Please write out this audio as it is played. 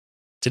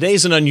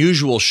Today's an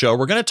unusual show.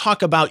 We're going to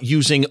talk about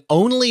using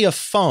only a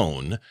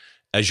phone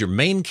as your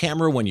main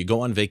camera when you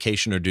go on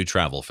vacation or do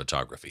travel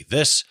photography.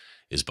 This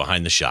is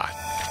Behind the Shot.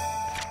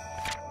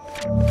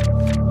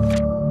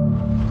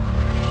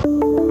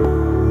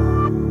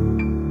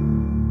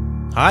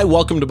 Hi,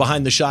 welcome to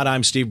Behind the Shot.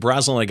 I'm Steve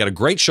Brazill, and I got a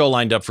great show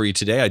lined up for you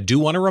today. I do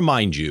want to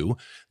remind you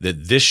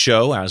that this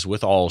show, as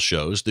with all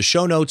shows, the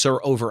show notes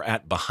are over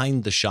at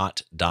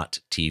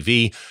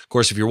behindtheshot.tv. Of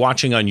course, if you're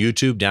watching on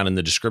YouTube, down in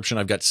the description,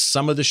 I've got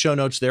some of the show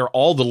notes there.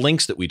 All the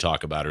links that we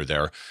talk about are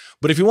there.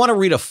 But if you want to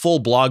read a full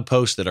blog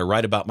post that I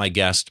write about my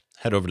guest,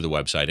 head over to the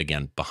website,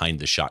 again,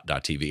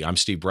 behindtheshot.tv. I'm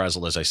Steve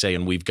Brazill, as I say,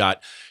 and we've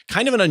got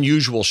kind of an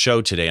unusual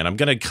show today, and I'm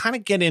going to kind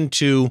of get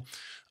into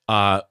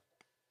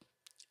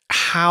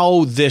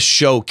how this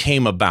show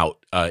came about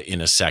in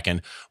a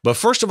second. But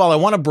first of all, I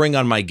want to bring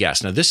on my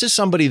guest. Now, this is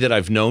somebody that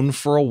I've known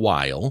for a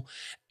while,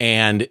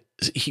 and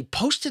he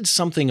posted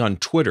something on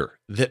Twitter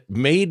that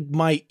made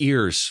my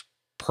ears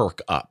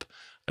perk up.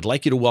 I'd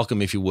like you to welcome,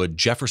 if you would,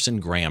 Jefferson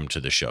Graham to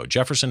the show.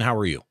 Jefferson, how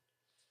are you?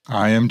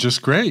 I am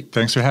just great.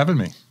 Thanks for having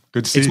me.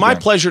 Good to see you. It's my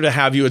pleasure to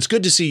have you. It's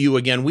good to see you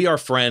again. We are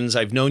friends.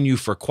 I've known you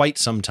for quite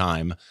some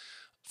time.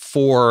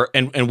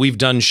 And we've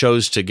done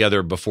shows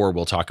together before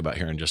we'll talk about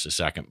here in just a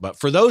second. But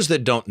for those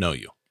that don't know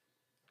you,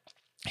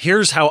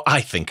 here's how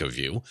I think of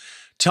you.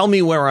 Tell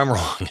me where I'm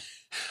wrong.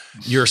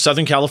 You're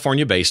Southern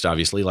California based,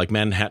 obviously, like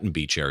Manhattan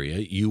Beach area.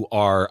 You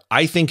are,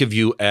 I think of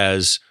you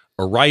as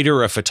a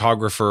writer, a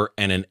photographer,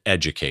 and an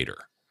educator.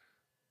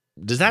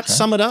 Does that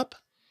sum it up?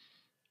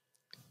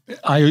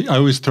 I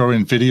always throw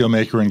in video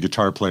maker and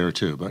guitar player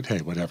too, but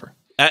hey, whatever.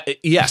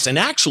 Yes. And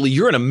actually,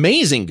 you're an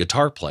amazing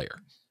guitar player.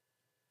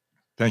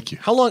 Thank you.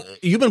 How long?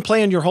 You've been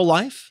playing your whole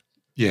life?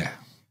 Yeah,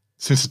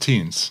 since the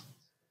teens.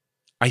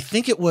 I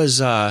think it was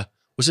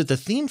it the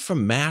theme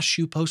from MASH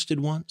you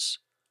posted once?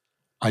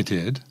 I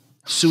did.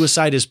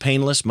 Suicide is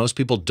Painless. Most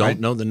people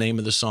don't know the name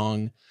of the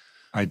song.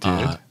 I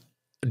did.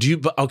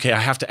 Okay, I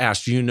have to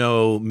ask, do you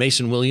know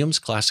Mason Williams,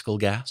 Classical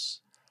Gas?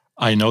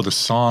 I know the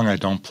song, I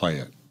don't play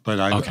it. But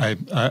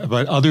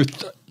but other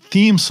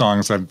theme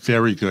songs I'm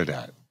very good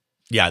at.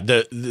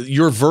 Yeah,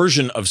 your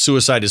version of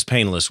Suicide is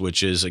Painless,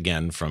 which is,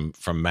 again, from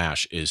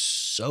MASH, is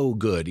so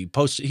good. He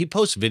posts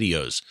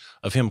videos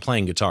of him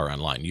playing guitar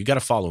online. You got to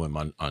follow him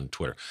on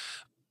Twitter.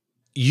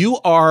 You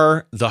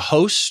are the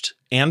host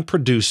and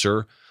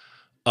producer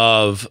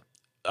of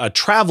a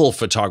travel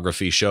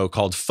photography show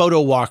called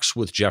Photo Walks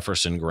with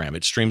Jefferson Graham.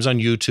 It streams on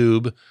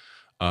YouTube,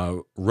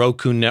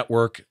 Roku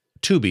Network,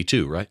 Tubi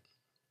too, right?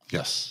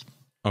 Yes.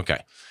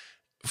 Okay.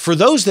 For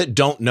those that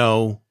don't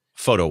know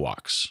Photo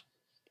Walks,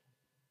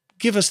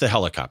 give us the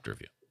helicopter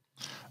view.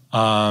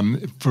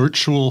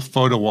 Virtual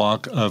photo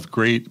walk of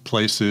great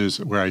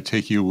places where I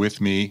take you with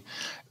me,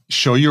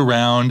 show you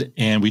around,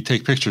 and we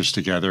take pictures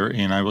together,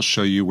 and I will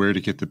show you where to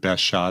get the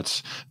best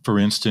shots. For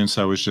instance,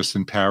 I was just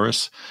in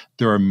Paris.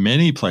 There are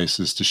many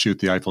places to shoot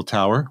the Eiffel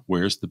Tower.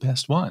 Where's the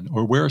best one?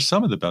 Or where are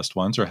some of the best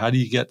ones? Or how do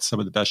you get some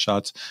of the best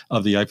shots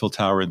of the Eiffel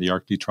Tower and the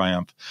Arc de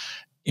Triomphe?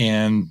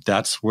 And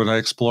that's what I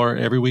explore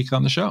every week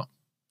on the show.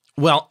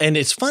 Well, and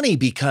it's funny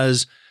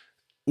because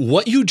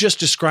what you just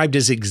described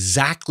is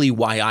exactly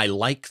why I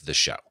like the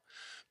show.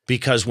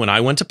 Because when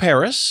I went to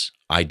Paris,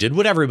 I did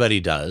what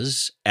everybody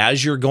does.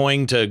 As you're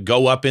going to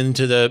go up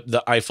into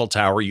the Eiffel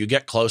Tower, you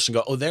get close and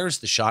go, oh, there's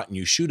the shot, and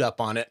you shoot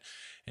up on it.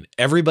 And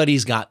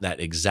everybody's got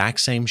that exact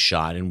same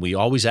shot. And we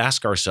always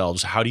ask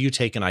ourselves, how do you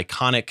take an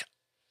iconic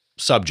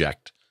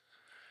subject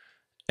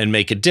and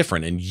make it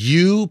different? And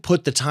you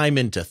put the time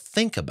in to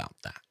think about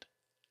that.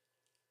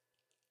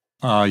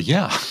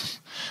 Yeah.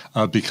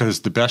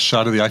 Because the best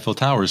shot of the Eiffel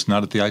Tower is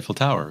not at the Eiffel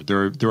Tower.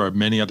 There are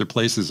many other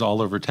places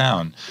all over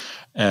town.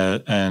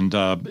 And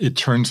it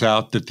turns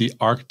out that the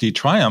Arc de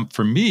Triomphe,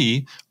 for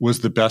me,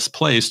 was the best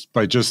place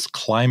by just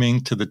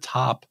climbing to the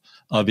top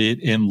of it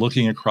and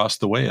looking across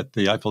the way at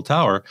the Eiffel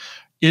Tower.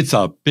 It's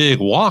a big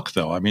walk,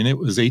 though. I mean, it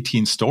was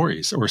 18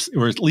 stories, or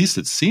at least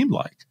it seemed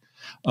like.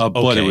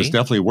 But it was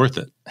definitely worth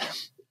it.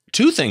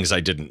 Two things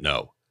I didn't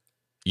know.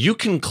 You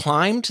can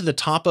climb to the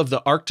top of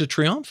the Arc de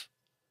Triomphe?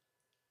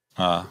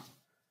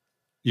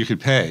 You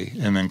could pay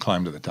and then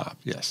climb to the top.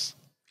 Yes.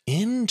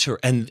 And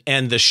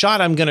the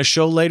shot I'm going to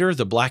show later,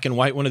 the black and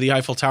white one of the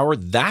Eiffel Tower,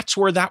 that's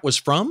where that was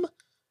from?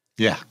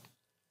 Yeah.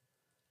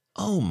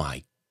 Oh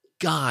my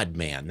God,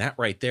 man. That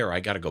right there, I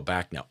got to go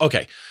back now.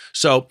 Okay.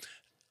 So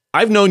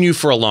I've known you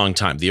for a long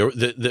time.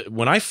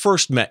 When I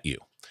first met you,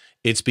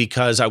 it's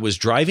because I was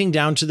driving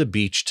down to the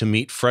beach to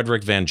meet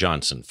Frederick Van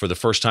Johnson for the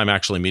first time,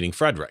 actually meeting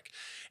Frederick.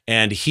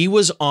 And he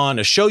was on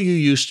a show you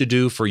used to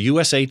do for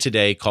USA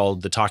Today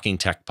called the Talking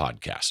Tech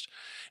Podcast.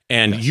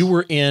 And you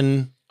were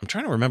in, I'm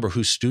trying to remember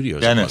whose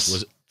studios it was.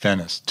 Was it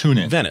Venice. Tune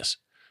In. Venice.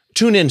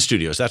 Tune In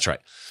Studios. That's right.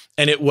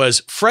 And it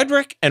was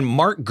Frederick and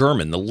Mark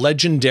Gurman, the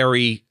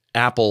legendary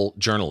Apple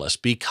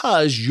journalist,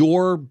 because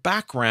your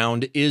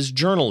background is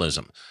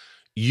journalism.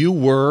 You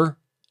were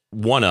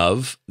one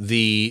of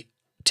the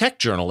tech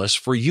journalists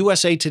for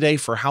USA Today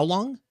for how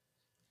long?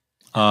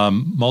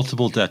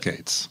 Multiple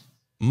decades.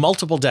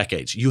 Multiple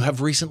decades. You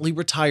have recently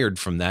retired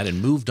from that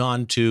and moved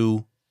on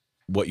to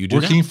what you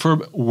do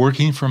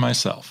working for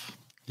myself.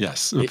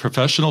 Yes, a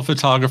professional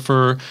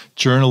photographer,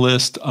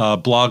 journalist,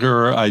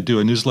 blogger. I do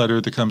a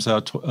newsletter that comes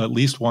out at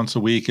least once a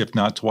week, if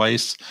not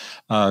twice.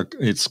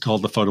 It's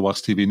called the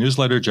PhotoWalks TV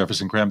newsletter,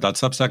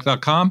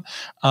 jeffersongraham.substack.com,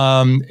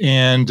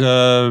 and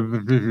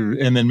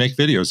then make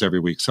videos every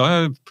week. So I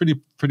have a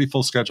pretty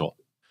full schedule.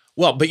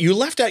 Well, but you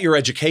left out your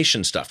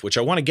education stuff, which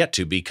I want to get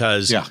to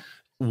because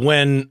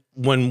when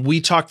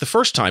we talked the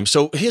first time,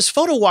 so his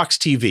PhotoWalks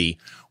TV,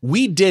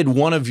 we did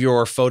one of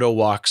your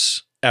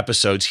PhotoWalks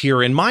episodes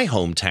here in my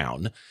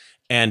hometown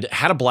and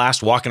had a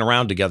blast walking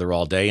around together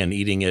all day and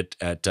eating it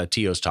at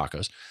Tio's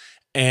Tacos.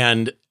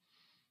 And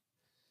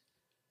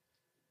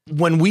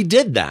when we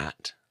did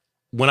that,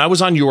 when I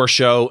was on your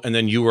show and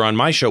then you were on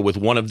my show with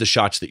one of the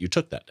shots that you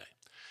took that day,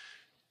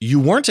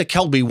 you weren't a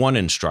Kelby One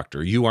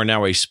instructor. You are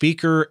now a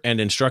speaker and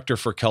instructor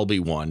for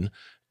Kelby One.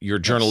 Your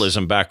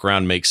journalism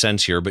background makes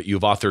sense here, but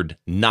you've authored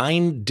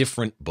 9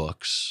 different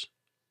books.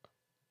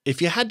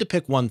 If you had to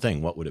pick one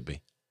thing, what would it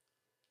be?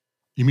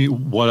 You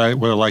mean what I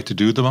like to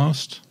do the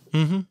most?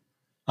 Mm-hmm.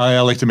 I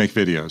like to make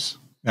videos.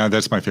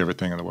 That's my favorite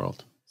thing in the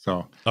world.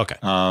 So okay,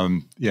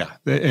 yeah.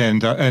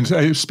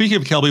 And speaking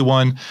of Kelby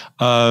One,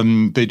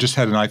 they just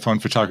had an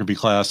iPhone photography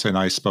class, and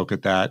I spoke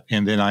at that.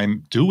 And then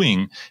I'm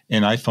doing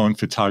an iPhone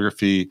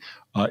photography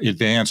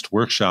advanced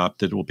workshop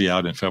that will be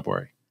out in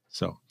February.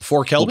 So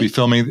for Kelby, we'll be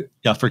filming.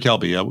 Yeah, for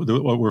Kelby. Yeah,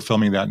 we're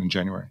filming that in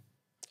January.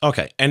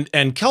 Okay, and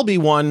Kelby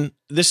One.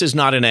 This is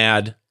not an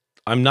ad.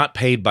 I'm not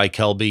paid by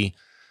Kelby.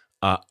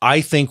 I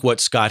think what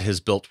Scott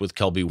has built with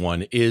Kelby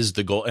One is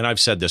the gold, and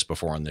I've said this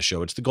before on the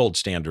show, it's the gold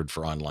standard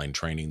for online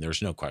training.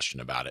 There's no question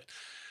about it.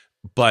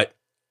 But,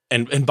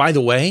 and by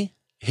the way,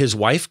 his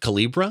wife,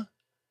 Calibra,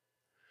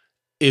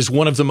 is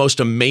one of the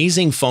most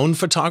amazing phone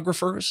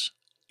photographers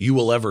you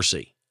will ever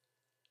see.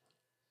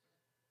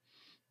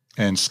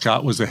 And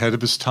Scott was ahead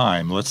of his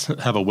time. Let's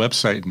have a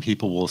website and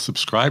people will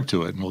subscribe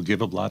to it and we'll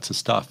give him lots of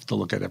stuff to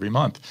look at every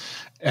month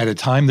at a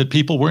time that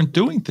people weren't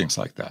doing things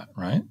like that,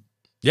 right?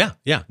 Yeah.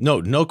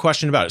 No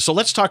question about it. So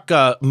let's talk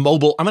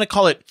mobile. I'm going to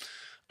call it,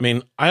 I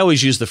mean, I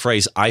always use the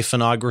phrase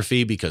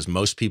iPhoneography because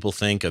most people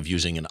think of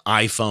using an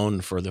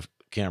iPhone for the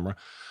camera.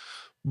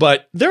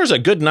 But there's a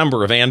good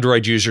number of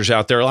Android users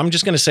out there. I'm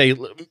just going to say,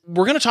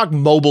 we're going to talk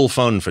mobile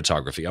phone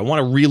photography. I want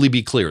to really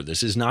be clear.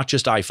 This is not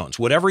just iPhones.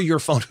 Whatever your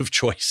phone of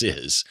choice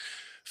is,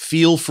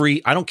 feel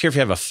free. I don't care if you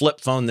have a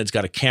flip phone that's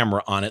got a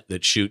camera on it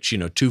that shoots,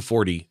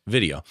 240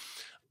 video.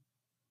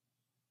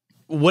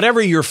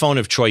 Whatever your phone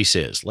of choice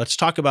is, let's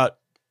talk about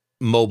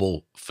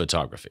mobile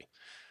photography.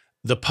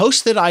 The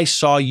post that I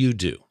saw you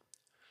do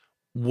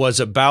was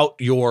about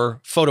your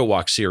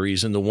PhotoWalk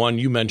series and the one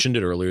you mentioned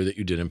it earlier that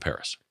you did in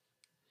Paris.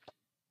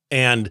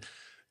 And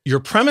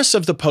your premise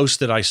of the post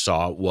that I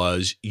saw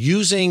was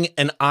using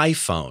an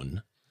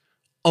iPhone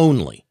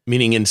only,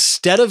 meaning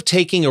instead of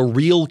taking a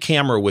real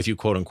camera with you,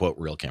 quote unquote,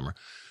 real camera,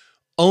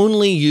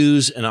 only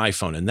use an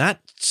iPhone. And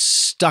that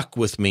stuck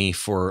with me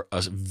for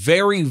a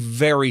very,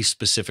 very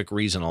specific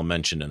reason I'll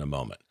mention in a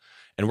moment.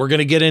 And we're going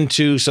to get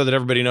into, so that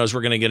everybody knows,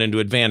 we're going to get into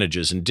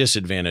advantages and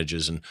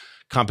disadvantages and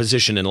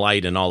composition and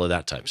light and all of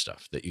that type of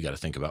stuff that you got to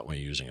think about when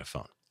you're using a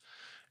phone.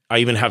 I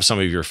even have some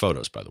of your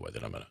photos, by the way,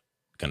 that I'm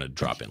going to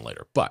drop in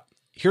later. But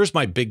here's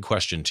my big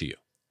question to you.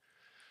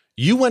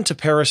 You went to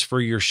Paris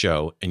for your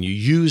show and you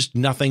used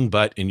nothing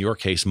but, in your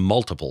case,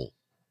 multiple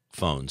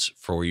phones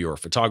for your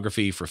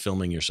photography, for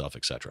filming yourself,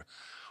 etc.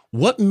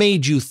 What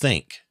made you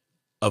think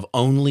of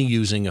only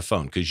using a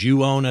phone? Because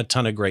you own a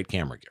ton of great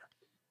camera gear.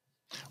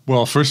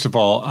 Well, first of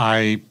all,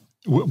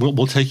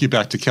 we'll take you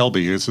back to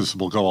Kelby.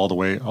 We'll go all the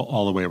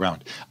way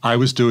around. I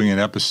was doing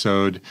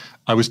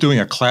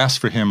a class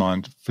for him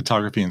on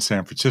photography in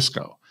San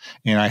Francisco.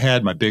 And I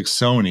had my big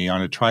Sony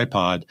on a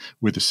tripod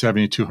with a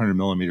 7200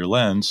 millimeter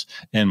lens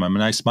and my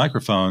nice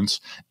microphones.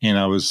 And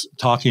I was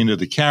talking to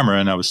the camera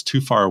and I was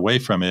too far away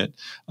from it.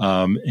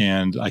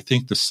 And I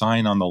think the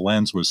sign on the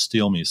lens was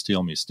 "Steal me,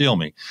 steal me, steal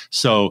me."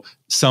 So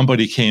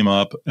somebody came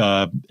up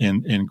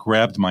and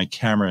grabbed my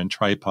camera and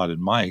tripod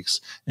and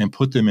mics and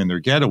put them in their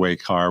getaway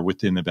car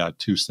within about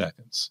 2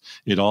 seconds.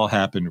 It all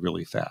happened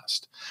really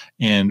fast.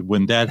 And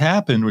when that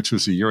happened, which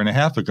was a year and a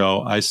half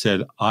ago, I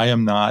said, I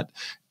am not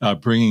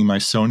bringing my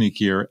Sony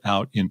gear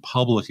out in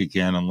public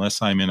again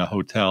unless I'm in a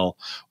hotel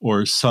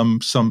or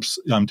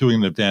I'm doing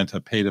an event, a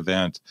paid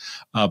event.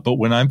 But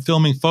when I'm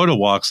filming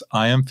PhotoWalks,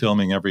 I am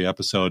filming every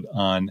episode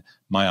on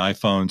my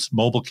iPhone's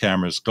mobile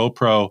cameras,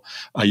 GoPro.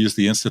 I use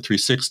the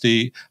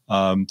Insta360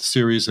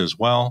 series as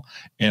well.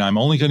 And I'm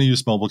only going to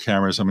use mobile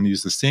cameras. I'm going to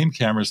use the same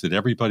cameras that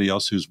everybody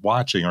else who's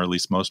watching, or at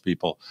least most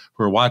people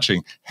who are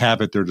watching,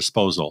 have at their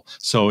disposal.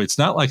 So it's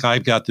not like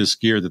I've got this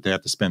gear that they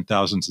have to spend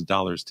thousands of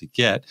dollars to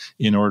get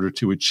in order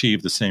to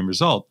achieve the same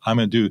result. I'm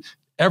going to do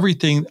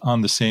everything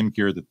on the same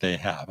gear that they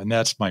have. And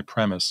that's my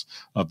premise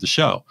of the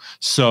show.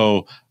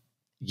 So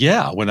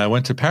yeah, when I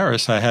went to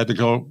Paris, I had to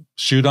go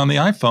shoot on the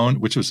iPhone,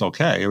 which was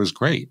okay. It was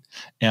great.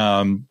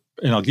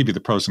 and I'll give you the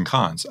pros and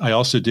cons. I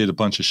also did a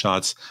bunch of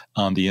shots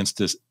on the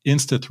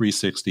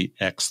Insta360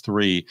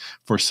 X3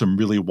 for some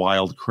really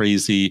wild,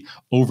 crazy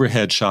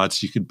overhead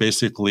shots. You could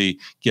basically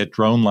get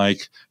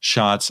drone-like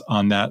shots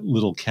on that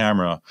little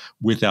camera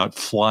without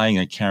flying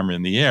a camera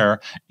in the air.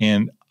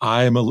 And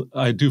I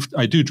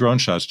do drone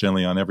shots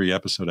generally on every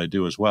episode I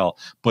do as well,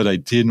 but I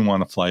didn't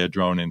want to fly a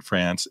drone in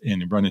France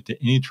and run into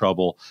any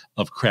trouble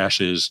of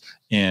crashes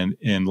and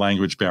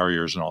language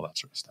barriers and all that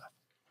sort of stuff.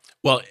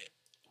 Well,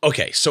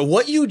 okay. So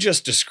what you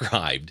just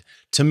described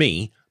to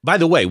me, by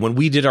the way, when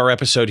we did our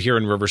episode here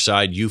in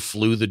Riverside, you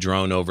flew the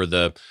drone over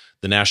the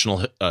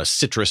National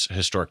Citrus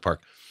Historic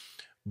Park.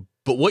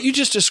 But what you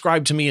just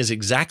described to me is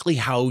exactly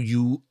how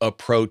you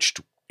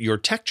approached your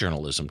tech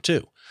journalism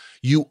too.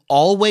 You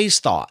always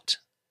thought,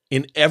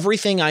 in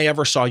everything I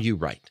ever saw you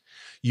write,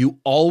 you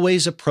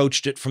always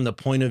approached it from the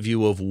point of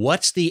view of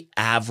what's the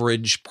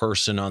average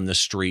person on the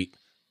street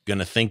going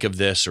to think of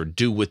this or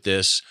do with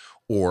this,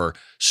 or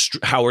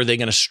how are they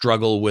going to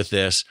struggle with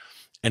this?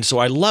 And so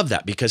I love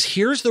that, because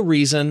here's the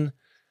reason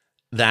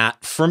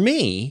that for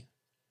me,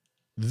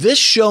 this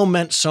show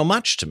meant so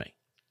much to me.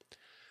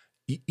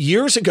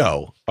 Years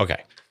ago,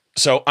 okay,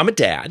 so I'm a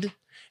dad,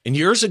 and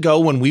years ago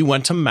when we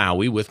went to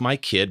Maui with my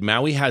kid,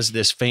 Maui has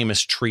this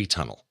famous tree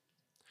tunnel.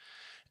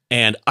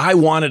 And I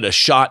wanted a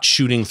shot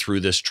shooting through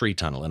this tree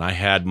tunnel. And I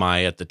had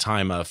at the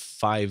time, a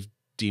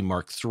 5D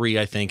Mark III,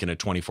 I think, and a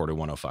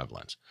 24-105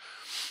 lens.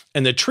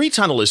 And the tree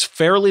tunnel is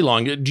fairly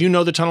long. Do you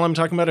know the tunnel I'm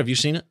talking about? Have you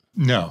seen it?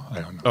 No,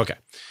 I don't know. Okay.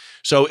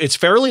 So it's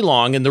fairly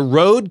long, and the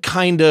road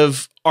kind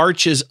of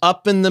arches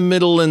up in the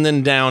middle and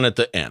then down at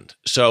the end.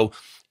 So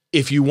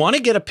if you want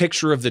to get a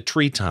picture of the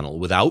tree tunnel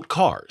without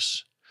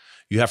cars,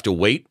 you have to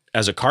wait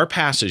as a car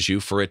passes you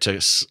for it to,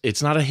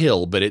 it's not a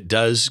hill, but it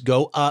does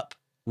go up,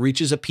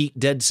 reaches a peak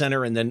dead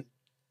center, and then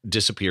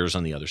disappears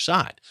on the other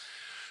side.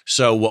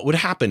 So what would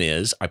happen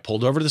is I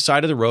pulled over to the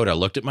side of the road. I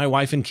looked at my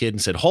wife and kid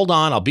and said, hold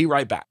on, I'll be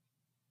right back.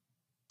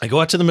 I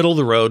go out to the middle of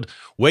the road,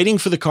 waiting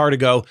for the car to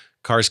go.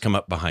 Cars come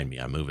up behind me.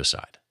 I move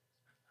aside.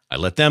 I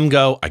let them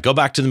go. I go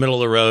back to the middle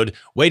of the road,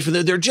 wait for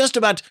they're just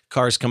about,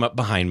 cars come up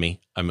behind me.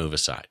 I move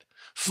aside.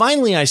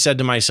 Finally, I said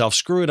to myself,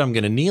 screw it. I'm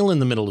going to kneel in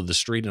the middle of the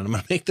street and I'm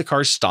going to make the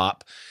car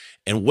stop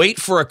and wait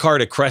for a car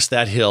to crest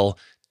that hill,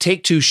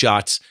 take 2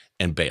 shots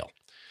and bail.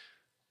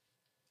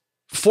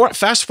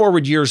 Fast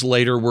forward years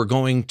later, we're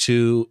going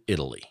to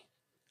Italy.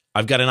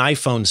 I've got an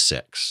iPhone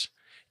 6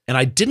 and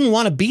I didn't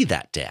want to be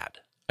that dad.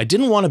 I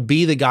didn't want to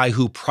be the guy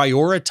who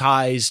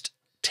prioritized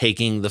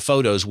taking the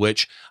photos,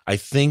 which I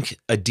think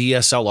a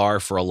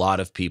DSLR for a lot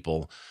of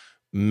people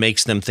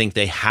makes them think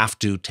they have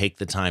to take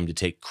the time to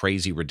take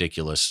crazy,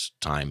 ridiculous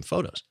time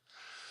photos.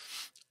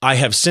 I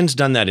have since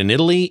done that in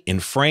Italy, in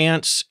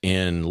France,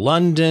 in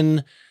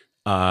London,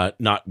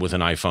 not with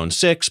an iPhone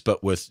 6,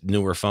 but with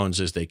newer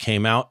phones as they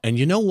came out. And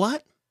you know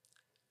what?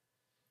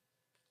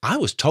 I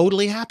was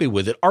totally happy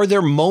with it. Are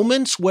there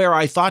moments where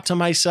I thought to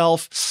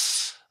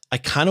myself, I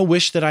kind of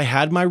wish that I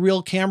had my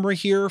real camera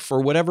here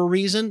for whatever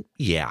reason?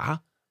 Yeah.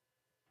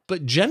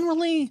 But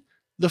generally,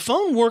 the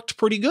phone worked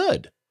pretty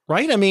good,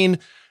 right? I mean,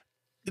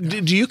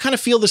 do you kind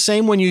of feel the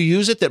same when you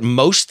use it, that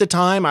most of the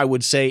time, I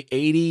would say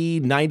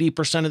 80,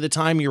 90% of the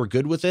time you're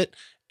good with it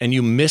and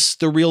you miss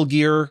the real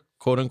gear,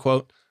 quote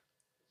unquote,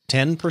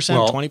 10%,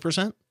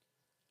 20%?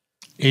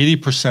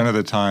 80% of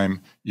the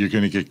time, you're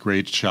going to get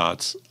great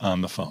shots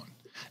on the phone.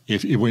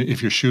 If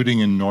you're shooting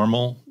in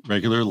normal,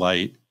 regular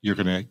light, you're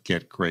going to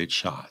get great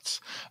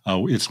shots.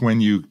 It's when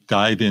you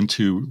dive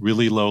into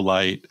really low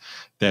light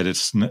that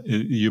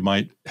you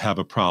might have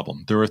a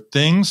problem. There are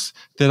things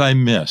that I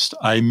missed.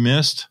 I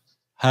missed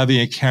having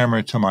a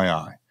camera to my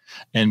eye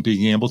and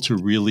being able to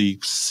really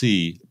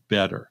see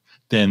better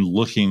than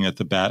looking at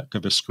the back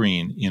of a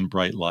screen in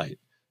bright light.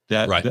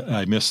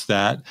 I missed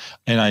that.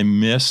 And I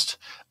missed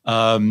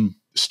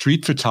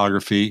street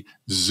photography,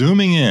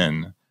 zooming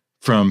in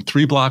from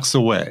 3 blocks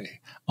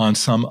away on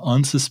some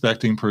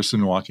unsuspecting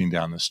person walking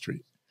down the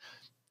street.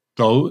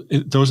 So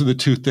those are the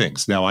 2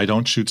 things. Now, I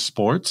don't shoot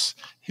sports.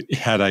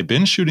 Had I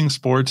been shooting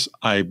sports,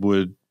 I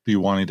would be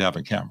wanting to have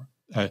a camera,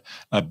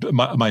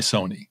 my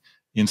Sony,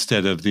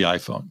 instead of the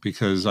iPhone,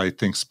 because I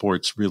think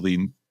sports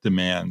really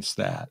demands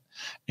that.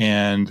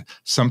 And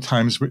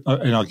sometimes,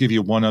 and I'll give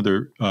you one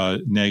other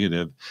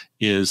negative,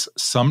 is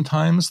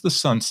sometimes the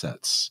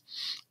sunsets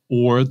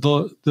or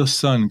the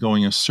sun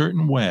going a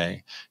certain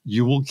way,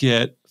 you will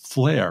get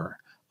flare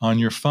on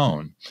your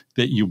phone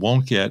that you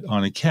won't get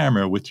on a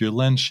camera with your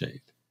lens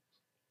shade.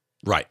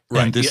 Right.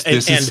 And this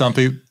is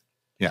something,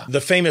 yeah. The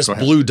famous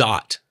blue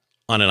dot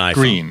on an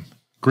iPhone.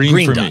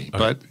 Green for dot. me, okay.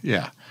 But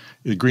yeah,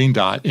 the green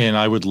dot. And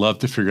I would love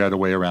to figure out a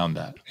way around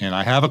that. And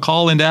I have a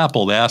call into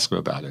Apple to ask them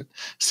about it,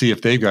 see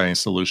if they've got any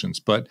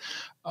solutions. But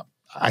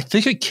I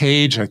think a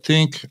cage, I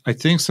think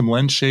some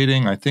lens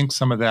shading, I think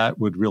some of that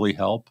would really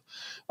help.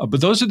 But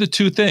those are the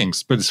 2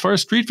 things. But as far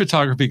as street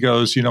photography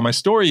goes, my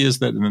story is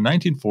that in the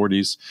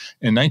 1940s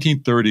and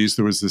 1930s,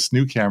 there was this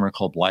new camera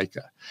called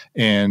Leica.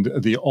 And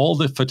all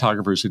the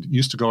photographers that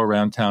used to go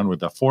around town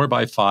with a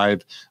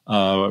 4x5,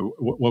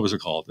 what was it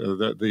called?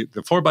 The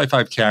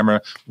 4x5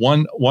 camera,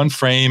 one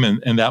frame,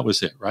 and that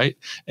was it, right?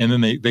 And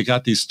then they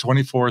got these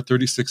 24,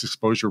 36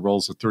 exposure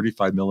rolls of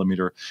 35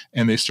 millimeter,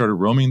 and they started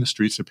roaming the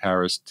streets of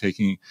Paris,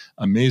 taking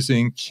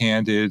amazing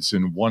candids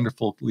and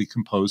wonderfully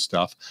composed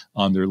stuff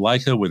on their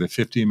Leica with a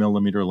 50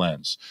 millimeter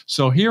lens.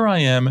 So here I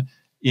am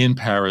in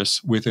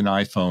Paris with an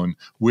iPhone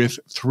with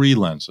 3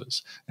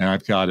 lenses. And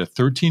I've got a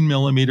 13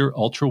 millimeter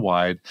ultra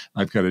wide,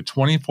 I've got a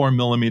 24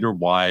 millimeter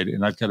wide,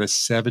 and I've got a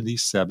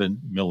 77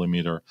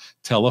 millimeter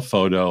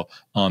telephoto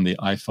on the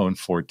iPhone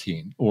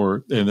 14.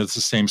 And it's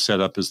the same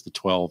setup as the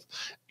 12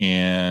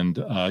 and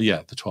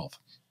the 12.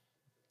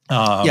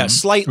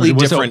 Slightly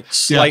different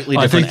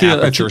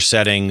aperture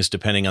settings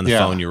depending on the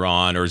phone you're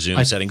on, or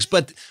zoom settings.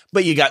 But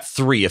you got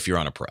 3 if you're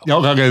on a Pro.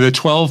 Okay, the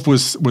 12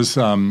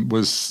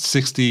 was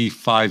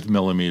 65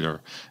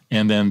 millimeter,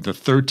 and then the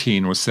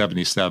 13 was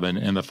 77,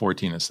 and the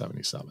 14 is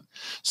 77.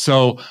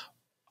 So,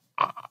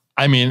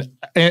 I mean,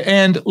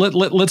 and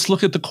let's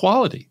look at the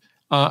quality.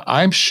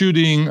 I'm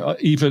shooting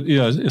even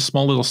a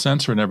small little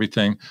sensor and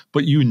everything,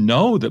 but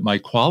that my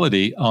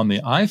quality on the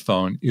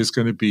iPhone is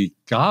going to be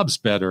gobs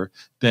better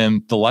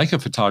than the Leica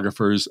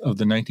photographers of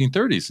the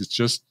 1930s. It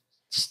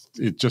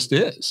just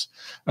is.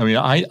 I mean,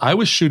 I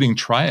was shooting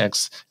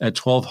Tri-X at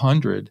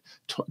 1200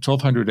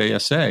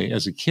 ASA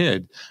as a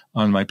kid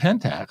on my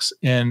Pentax,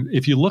 and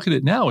if you look at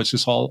it now, it's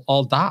just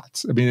all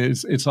dots. I mean,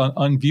 it's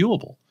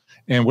unviewable.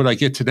 And what I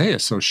get today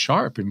is so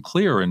sharp and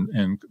clear,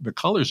 and the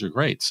colors are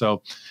great.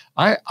 So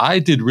I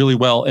did really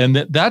well. And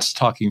that's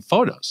talking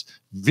photos.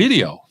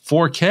 Video,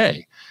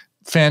 4K,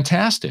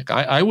 fantastic.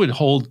 I would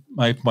hold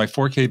my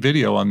 4K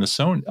video on the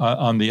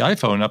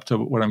iPhone up to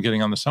what I'm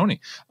getting on the Sony.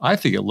 I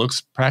think it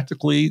looks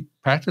practically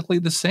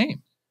the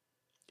same.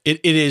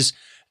 It is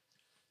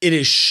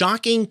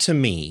shocking to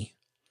me.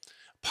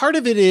 Part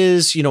of it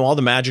is, all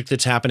the magic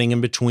that's happening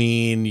in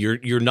between.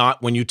 You're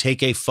not, when you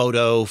take a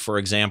photo, for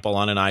example,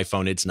 on an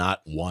iPhone, it's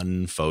not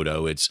one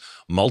photo, it's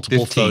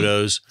multiple 15.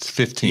 photos. It's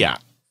 15. Yeah.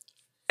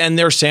 And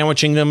they're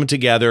sandwiching them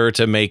together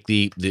to make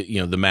the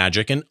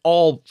magic. And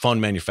all phone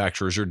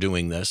manufacturers are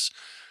doing this.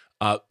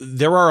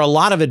 There are a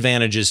lot of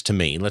advantages to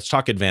me. Let's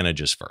talk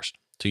advantages first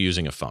to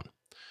using a phone.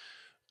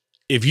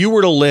 If you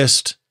were to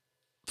list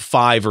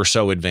 5 or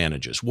so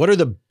advantages, what are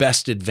the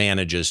best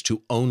advantages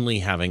to only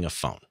having a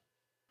phone?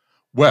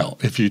 Well,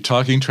 if you're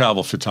talking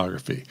travel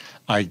photography,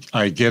 I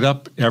get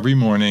up every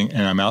morning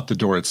and I'm out the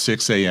door at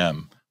 6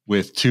 a.m.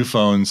 with 2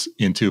 phones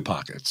in 2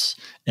 pockets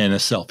and a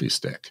selfie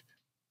stick.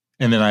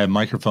 And then I have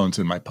microphones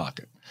in my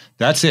pocket.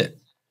 That's it.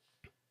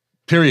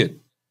 Period.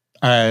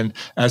 And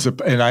I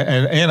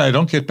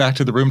don't get back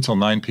to the room till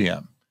 9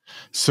 p.m.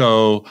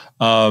 So,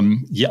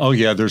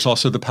 there's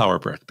also the power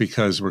brick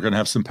because we're going to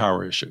have some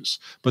power issues.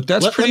 But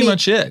that's pretty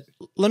much it.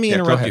 Let me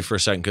interrupt you for a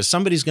second, because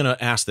somebody's going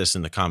to ask this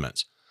in the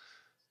comments.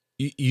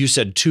 You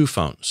said 2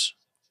 phones.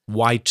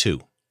 Why 2?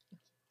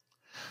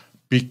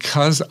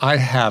 Because I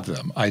have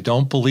them. I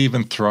don't believe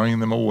in throwing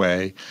them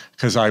away,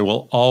 because I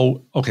will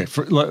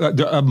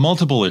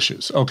multiple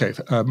issues. Okay.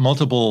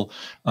 Multiple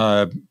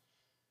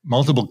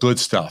good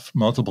stuff,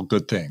 multiple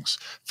good things.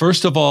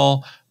 First of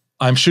all,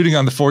 I'm shooting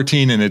on the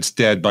 14 and it's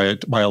dead by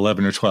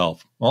 11 or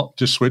 12. Well,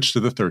 just switch to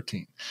the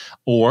 13.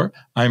 Or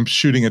I'm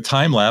shooting a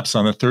time lapse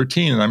on the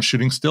 13 and I'm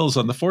shooting stills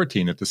on the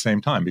 14 at the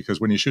same time,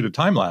 because when you shoot a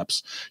time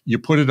lapse, you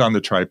put it on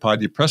the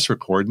tripod, you press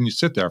record, and you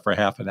sit there for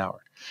half an hour.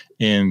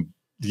 And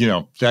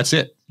that's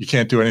it. You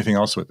can't do anything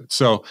else with it.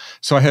 So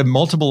I had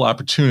multiple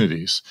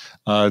opportunities.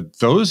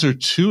 Those are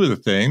 2 of the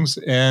things.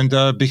 And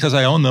because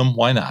I own them,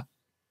 why not?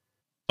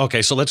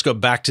 Okay, so let's go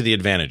back to the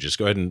advantages.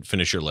 Go ahead and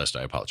finish your list.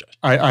 I apologize.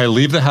 I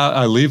leave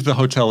the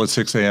hotel at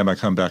 6 a.m. I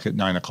come back at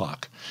 9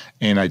 o'clock,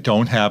 and I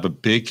don't have a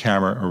big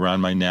camera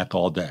around my neck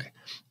all day,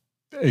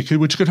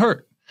 which could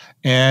hurt.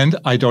 And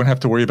I don't have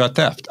to worry about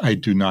theft. I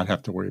do not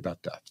have to worry about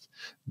theft.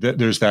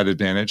 There's that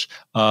advantage.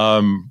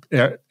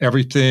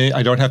 Everything.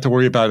 I don't have to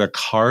worry about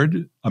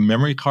a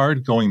memory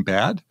card going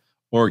bad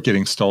or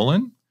getting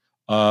stolen.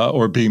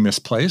 Or being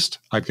misplaced.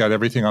 I've got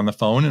everything on the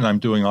phone, and I'm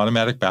doing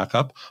automatic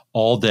backup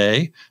all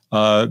day.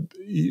 I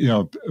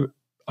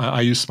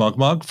use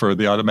SmugMug for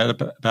the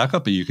automatic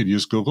backup, but you could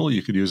use Google,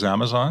 you could use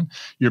Amazon.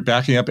 You're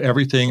backing up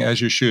everything as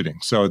you're shooting.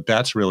 So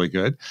that's really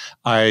good.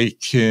 I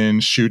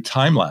can shoot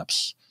time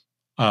lapse.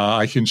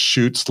 I can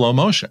shoot slow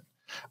motion,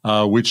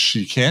 which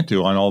you can't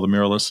do on all the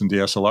mirrorless and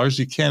DSLRs.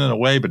 You can in a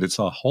way, but it's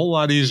a whole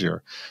lot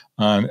easier.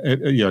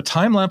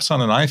 Time lapse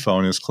on an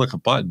iPhone is click a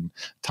button.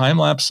 Time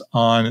lapse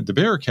on the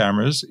bigger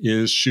cameras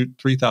is shoot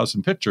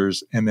 3,000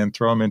 pictures and then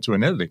throw them into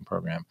an editing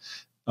program.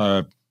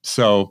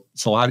 So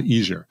it's a lot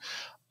easier.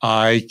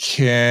 I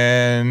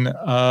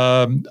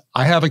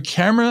have a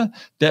camera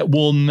that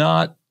will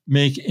not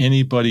make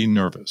anybody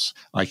nervous.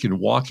 I can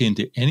walk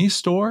into any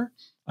store.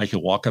 I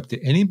can walk up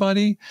to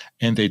anybody,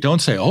 and they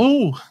don't say,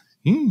 "Oh."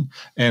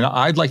 And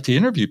I'd like to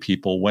interview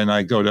people when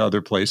I go to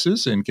other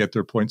places and get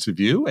their points of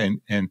view. And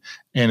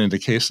in the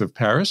case of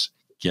Paris,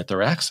 get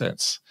their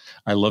accents.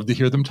 I love to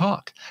hear them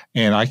talk.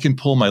 And I can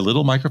pull my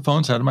little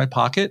microphones out of my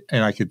pocket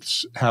and I could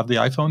have the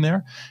iPhone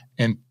there,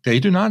 and they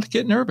do not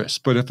get nervous.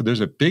 But if there's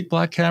a big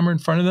black camera in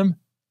front of them,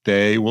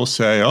 they will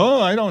say,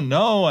 "Oh, I don't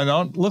know. I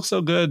don't look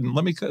so good.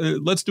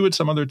 And let's do it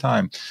some other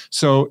time."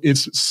 So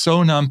it's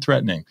so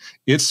non-threatening.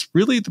 It's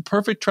really the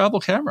perfect travel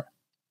camera.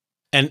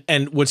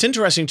 And what's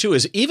interesting too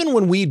is even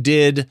when we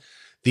did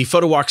the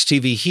PhotoWalks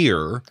TV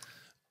here,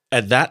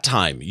 at that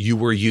time you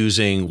were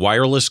using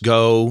wireless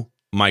Go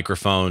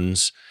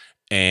microphones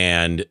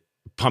and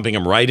pumping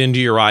them right into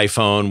your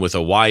iPhone with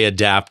a Y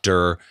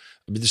adapter.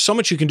 There's so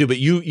much you can do, but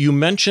you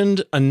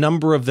mentioned a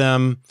number of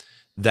them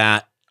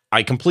that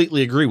I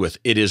completely agree with.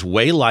 It is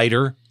way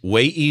lighter,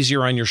 way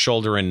easier on your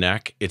shoulder and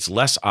neck. It's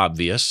less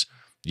obvious.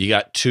 You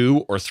got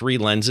 2 or 3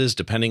 lenses,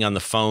 depending on the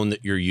phone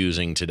that you're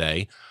using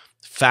today.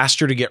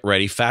 Faster to get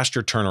ready,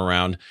 faster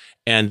turnaround.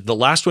 And the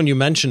last one you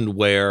mentioned,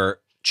 where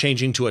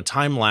changing to a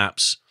time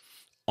lapse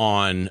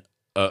on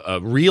a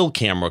real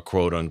camera,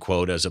 quote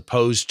unquote, as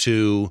opposed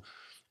to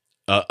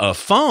a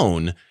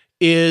phone,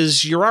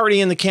 is you're already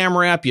in the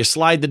camera app, you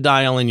slide the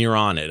dial and you're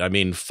on it. I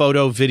mean,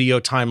 photo, video,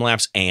 time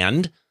lapse,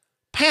 and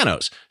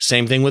panos.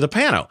 Same thing with a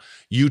pano.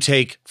 You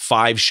take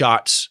 5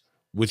 shots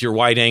with your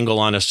wide angle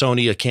on a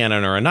Sony, a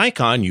Canon, or a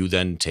Nikon. You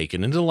then take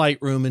it into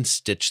Lightroom and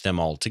stitch them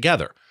all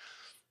together.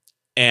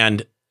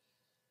 And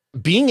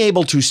being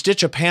able to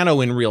stitch a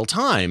pano in real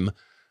time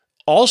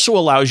also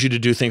allows you to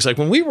do things like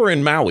when we were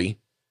in Kauai.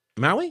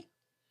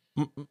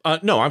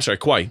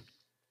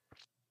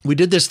 We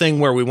did this thing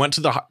where we went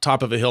to the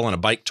top of a hill on a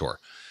bike tour,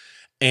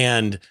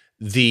 and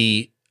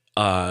the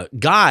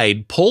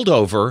guide pulled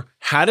over,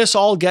 had us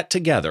all get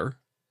together.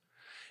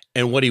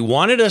 And what he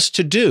wanted us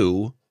to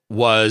do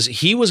was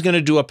he was going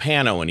to do a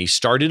pano, and he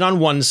started on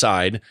one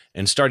side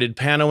and started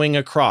panoing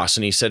across.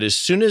 And he said, as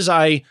soon as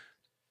I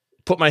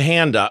put my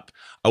hand up,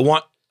 I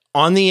want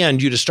on the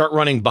end you to start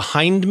running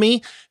behind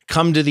me,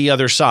 come to the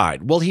other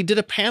side. Well, he did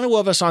a pano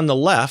of us on the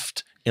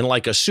left in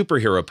like a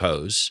superhero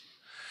pose.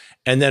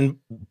 And then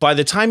by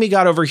the time he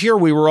got over here,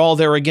 we were all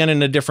there again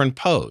in a different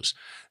pose.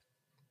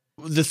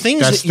 The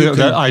things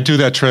I do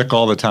that trick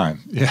all the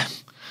time. Yeah.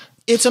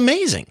 It's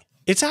amazing.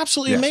 It's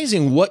absolutely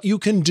amazing what you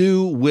can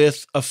do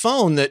with a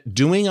phone that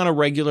doing on a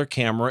regular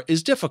camera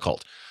is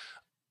difficult.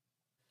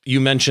 You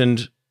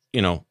mentioned,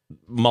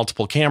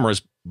 multiple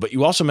cameras, but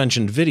you also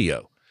mentioned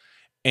video.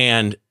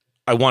 And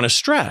I want to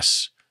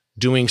stress,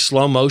 doing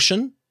slow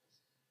motion,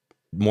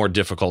 more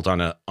difficult on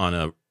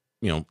a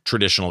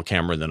traditional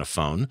camera than a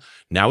phone.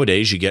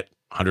 Nowadays, you get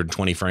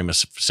 120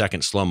 frames a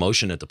second slow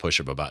motion at the push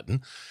of a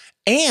button.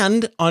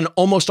 And on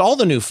almost all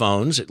the new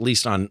phones, at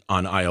least on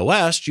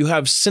iOS, you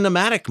have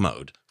cinematic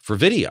mode for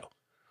video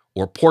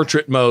or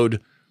portrait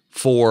mode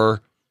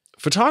for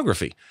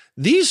photography.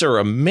 These are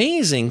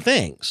amazing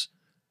things,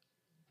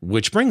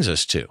 which brings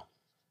us to,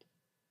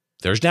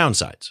 there's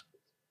downsides,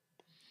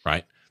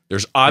 right?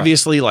 There's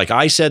obviously, like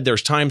I said,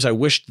 there's times I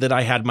wished that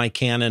I had my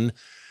Canon.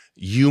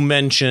 You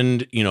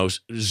mentioned,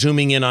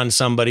 zooming in on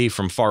somebody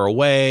from far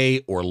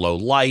away or low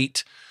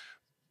light.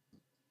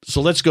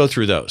 So let's go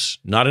through those.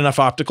 Not enough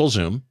optical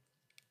zoom.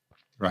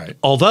 Right.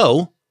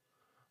 Although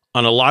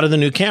on a lot of the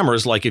new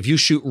cameras, like if you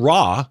shoot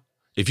RAW,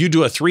 if you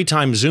do a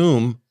 3-time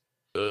zoom,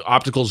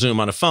 optical zoom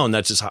on a phone,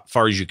 that's as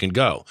far as you can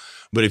go.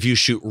 But if you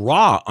shoot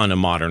RAW on a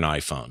modern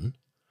iPhone,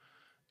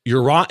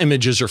 your RAW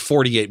images are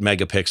 48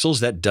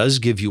 megapixels. That does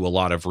give you a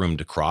lot of room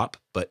to crop,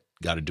 but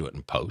got to do it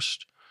in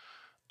post.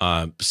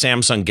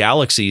 Samsung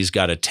Galaxy's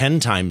got a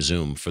 10-time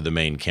zoom for the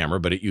main camera,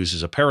 but it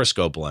uses a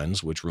periscope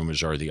lens, which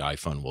rumors are the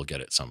iPhone will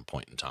get at some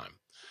point in time.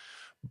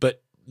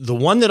 But the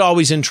one that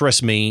always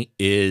interests me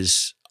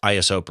is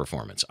ISO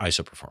performance.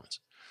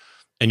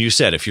 And you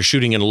said if you're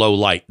shooting in low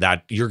light,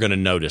 that you're going to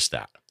notice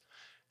that.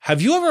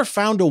 Have you ever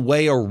found a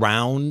way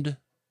around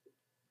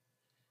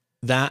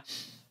that?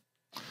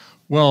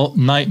 Well,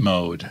 night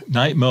mode.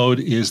 Night mode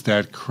is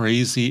that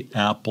crazy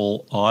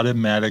Apple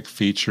automatic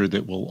feature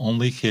that will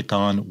only kick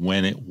on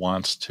when it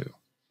wants to.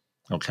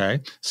 Okay?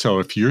 So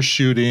if you're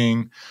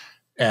shooting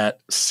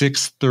at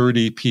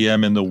 6:30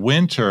 p.m. in the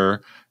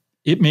winter,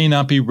 it may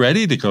not be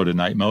ready to go to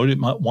night mode. It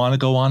might want to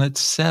go on at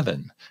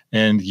 7,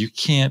 and you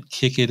can't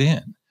kick it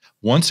in.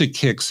 Once it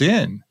kicks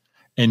in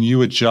and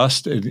you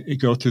adjust and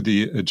go through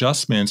the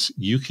adjustments,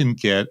 you can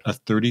get a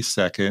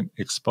 30-second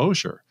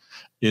exposure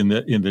in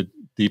the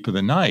deep of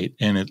the night,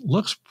 and it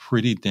looks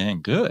pretty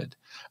dang good.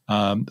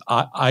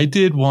 I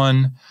did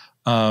one.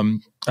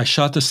 I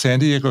shot the San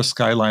Diego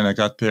skyline. I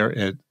got there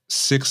at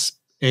 6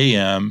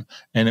 a.m.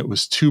 and it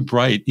was too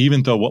bright,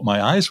 even though what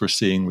my eyes were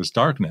seeing was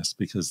darkness,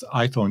 because the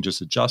iPhone just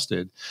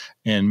adjusted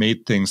and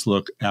made things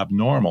look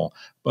abnormal.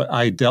 But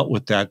I dealt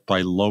with that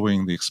by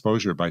lowering the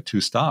exposure by 2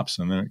 stops,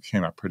 and then it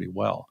came out pretty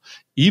well.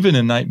 Even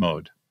in night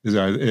mode, I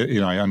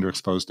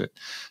underexposed it.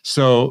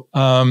 So,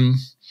 but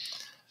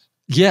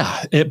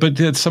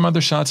some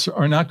other shots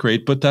are not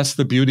great, but that's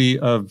the beauty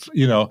of,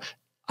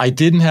 I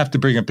didn't have to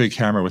bring a big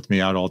camera with me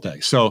out all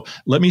day. So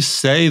let me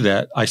say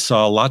that I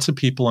saw lots of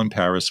people in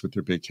Paris with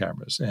their big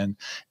cameras. And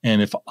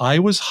if I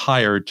was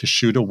hired to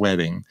shoot a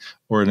wedding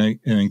or an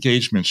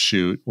engagement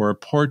shoot or a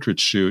portrait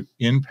shoot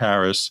in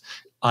Paris,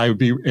 I would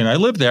be, and I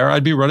live there,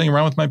 I'd be running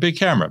around with my big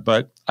camera,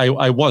 but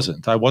I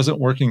wasn't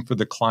working for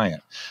the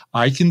client.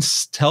 I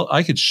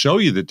could show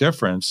you the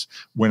difference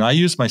when I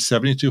use my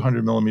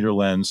 7200 millimeter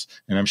lens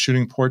and I'm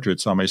shooting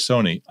portraits on my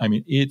Sony. I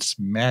mean, it's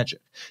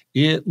magic.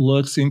 It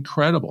looks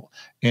incredible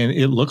and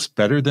it looks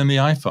better than the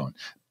iPhone.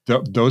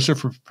 Those are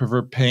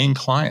for paying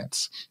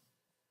clients.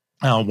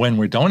 Now, when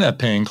we don't have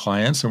paying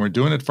clients and we're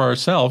doing it for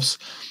ourselves,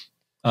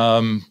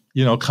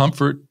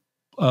 comfort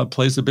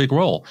plays a big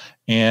role.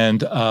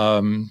 And,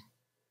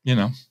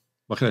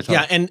 what can I tell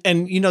you? Yeah,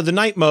 and the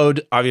night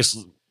mode,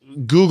 obviously,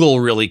 Google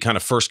really kind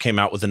of first came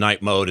out with the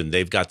night mode, and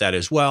they've got that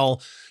as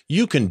well.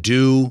 You can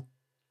do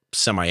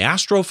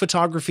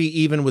semi-astrophotography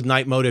even with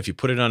night mode if you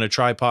put it on a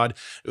tripod.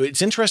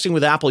 It's interesting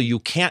with Apple, you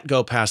can't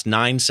go past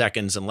 9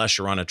 seconds unless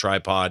you're on a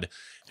tripod.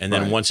 And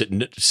then once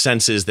it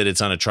senses that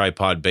it's on a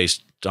tripod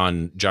based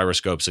on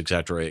gyroscopes, et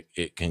cetera,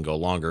 it can go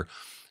longer.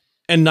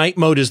 And night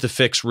mode is the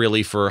fix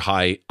really for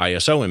high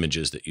ISO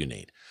images that you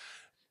need.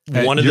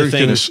 One of the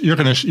things you're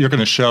going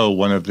to show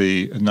one of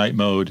the night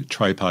mode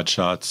tripod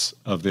shots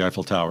of the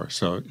Eiffel Tower,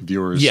 so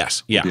viewers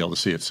will be able to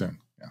see it soon.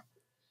 Yeah.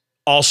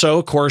 Also,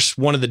 of course,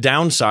 one of the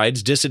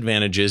downsides,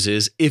 disadvantages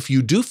is if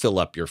you do fill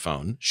up your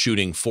phone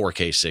shooting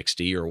 4K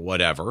 60 or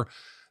whatever,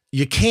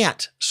 you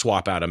can't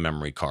swap out a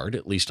memory card,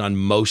 at least on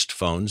most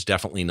phones,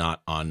 definitely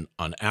not on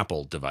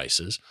Apple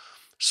devices.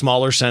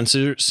 Smaller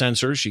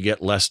sensors, you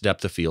get less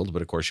depth of field,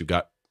 but of course you've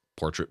got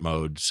portrait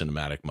mode,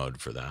 cinematic mode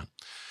for that.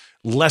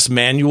 Less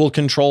manual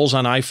controls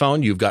on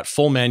iPhone. You've got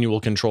full manual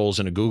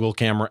controls in a Google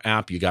camera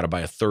app. You got to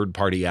buy a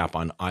third-party app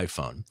on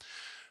iPhone.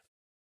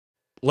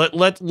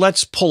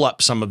 Let's pull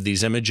up some of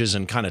these images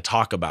and kind of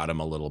talk about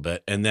them a little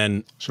bit. And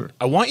then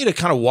I want you to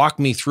kind of walk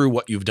me through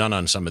what you've done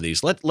on some of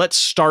these. Let's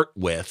start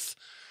with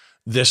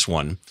this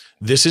one.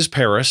 This is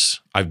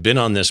Paris. I've been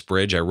on this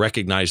bridge. I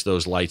recognize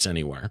those lights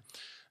anywhere.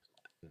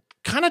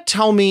 Kind of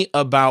tell me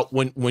about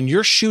when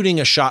you're shooting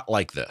a shot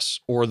like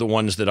this, or the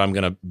ones that I'm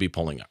going to be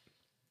pulling up.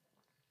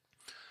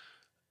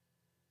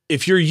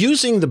 If you're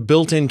using the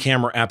built-in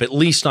camera app, at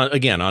least on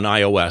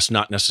iOS,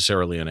 not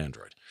necessarily on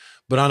Android,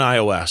 but on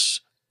iOS,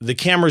 the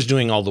camera's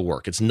doing all the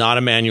work. It's not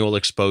a manual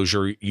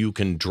exposure. You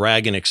can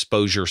drag an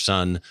exposure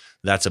sun.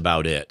 That's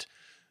about it.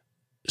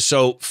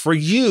 So for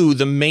you,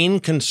 the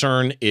main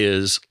concern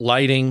is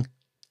lighting,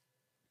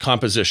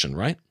 composition,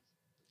 right?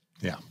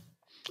 Yeah.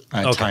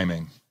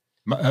 Timing.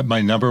 My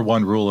number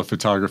one rule of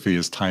photography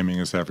is timing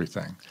is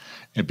everything.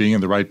 And being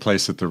in the right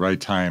place at the right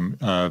time.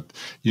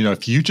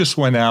 If you just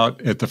went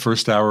out at the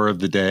first hour of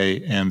the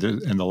day and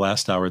the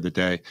last hour of the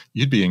day,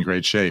 you'd be in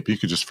great shape. You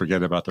could just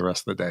forget about the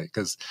rest of the day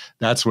because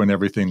that's when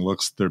everything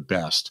looks their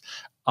best.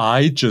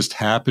 I just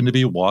happened to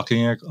be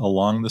walking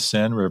along the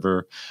Seine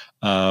River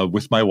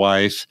with my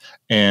wife,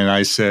 and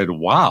I said,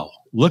 "Wow,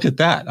 look at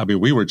that!" I mean,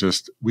 we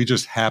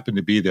just happened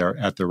to be there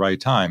at the right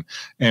time,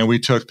 and we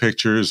took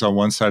pictures on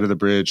one side of the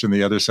bridge and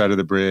the other side of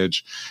the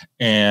bridge,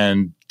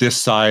 and this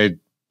side,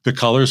 the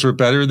colors were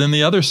better than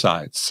the other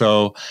side.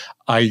 So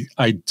I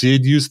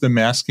did use the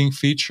masking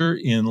feature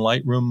in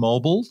Lightroom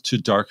Mobile to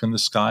darken the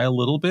sky a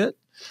little bit.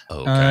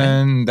 Okay.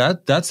 And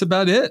that's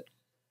about it.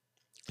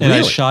 And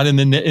I shot in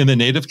the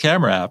native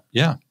camera app.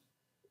 Yeah.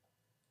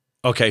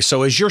 Okay.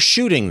 So as you're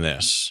shooting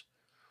this,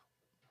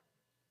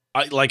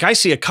 I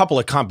see a couple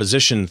of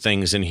composition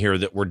things in here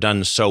that were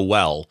done so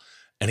well.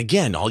 And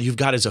again, all you've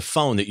got is a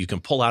phone that you can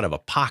pull out of a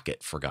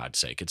pocket, for God's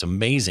sake. It's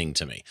amazing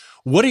to me.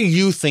 What are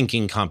you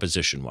thinking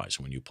composition-wise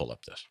when you pull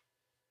up this?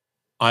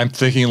 I'm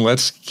thinking,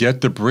 let's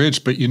get the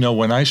bridge. But,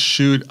 when I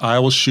shoot, I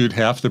will shoot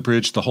half the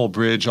bridge, the whole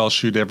bridge. I'll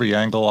shoot every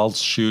angle. I'll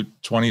shoot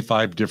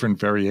 25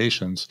 different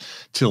variations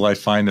till I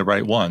find the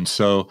right one.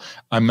 So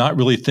I'm not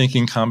really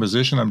thinking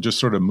composition. I'm just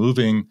sort of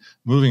moving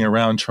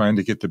around trying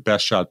to get the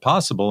best shot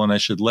possible. And I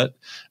should let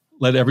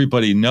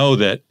everybody know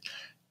that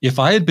if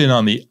I had been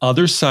on the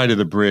other side of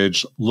the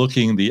bridge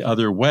looking the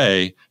other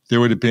way, there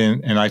would have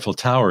been an Eiffel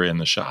Tower in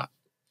the shot.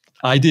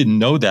 I didn't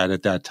know that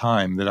at that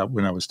time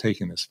when I was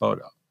taking this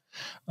photo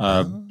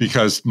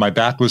because my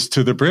back was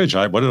to the bridge.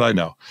 What did I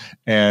know?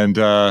 And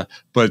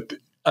but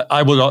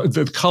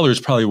the colors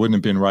probably wouldn't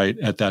have been right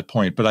at that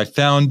point. But I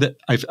found that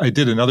I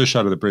did another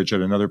shot of the bridge at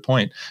another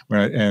point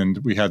and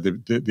we had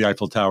the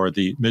Eiffel Tower,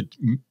 the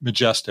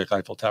majestic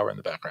Eiffel Tower in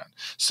the background.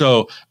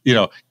 So,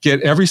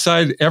 get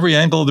every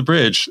angle of the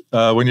bridge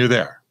when you're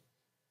there.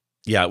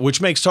 Yeah,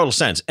 which makes total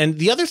sense. And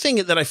the other thing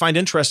that I find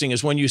interesting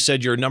is when you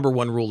said your number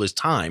one rule is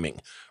timing,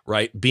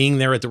 right? Being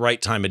there at the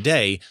right time of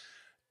day,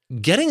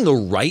 getting the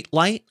right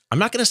light. I'm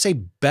not going to say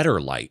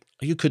better light.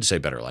 You could say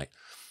better light.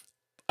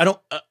 I'm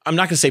not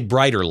going to say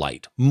brighter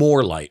light,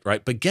 more light,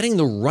 right? But getting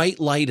the right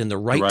light and the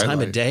right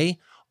time of day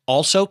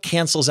also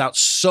cancels out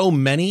so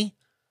many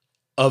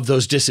of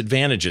those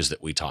disadvantages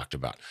that we talked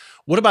about.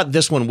 What about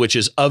this one, which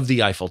is of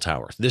the Eiffel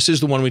Tower? This is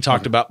the one we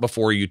talked about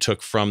before you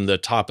took from the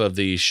top of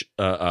the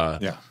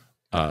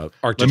Arc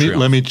de Triomphe.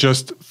 Let me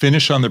just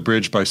finish on the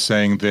bridge by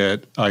saying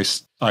that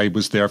I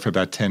was there for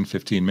about 10,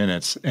 15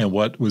 minutes, and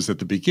what was at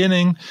the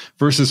beginning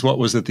versus what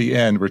was at the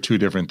end were two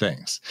different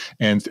things.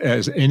 And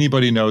as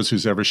anybody knows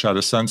who's ever shot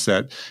a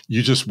sunset,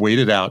 you just wait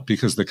it out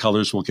because the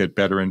colors will get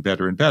better and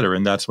better and better,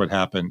 and that's what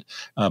happened.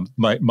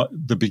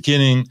 The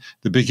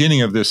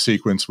beginning of this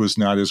sequence was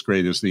not as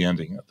great as the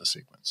ending of the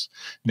sequence.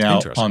 Now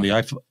on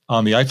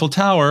the Eiffel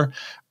Tower,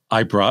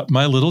 I brought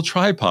my little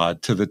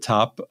tripod to the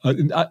top.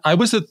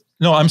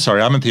 No, I'm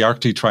sorry. I'm at the Arc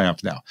de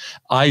Triomphe now.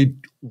 I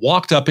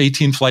walked up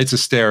 18 flights of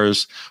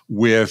stairs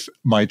with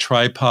my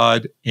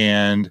tripod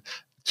and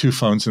 2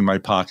 phones in my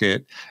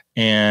pocket.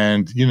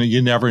 And,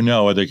 you never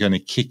know, are they going to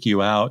kick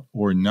you out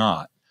or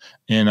not?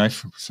 And I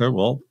said,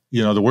 well,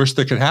 the worst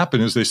that could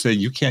happen is they say,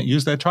 you can't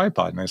use that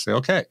tripod. And I say,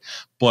 okay.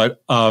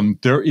 But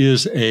there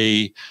is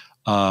like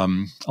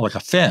a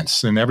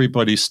fence, and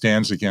everybody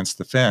stands against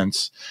the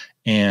fence.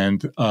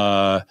 And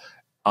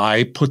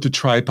I put the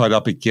tripod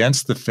up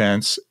against the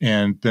fence,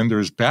 and then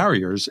there's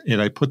barriers,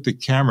 and I put the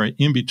camera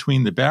in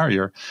between the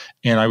barrier,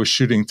 and I was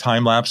shooting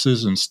time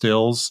lapses and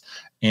stills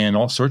and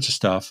all sorts of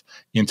stuff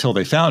until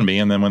they found me.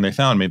 And then when they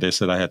found me, they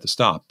said I had to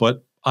stop.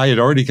 But I had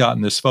already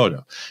gotten this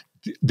photo.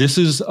 This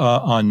is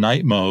on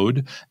night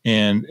mode,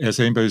 and as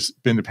anybody's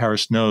been to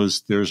Paris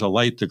knows, there's a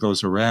light that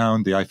goes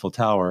around the Eiffel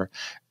Tower,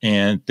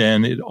 and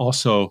then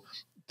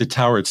the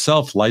tower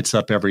itself lights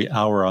up every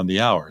hour on the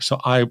hour. So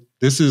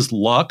this is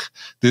luck.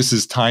 This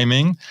is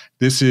timing.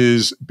 This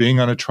is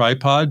being on a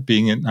tripod,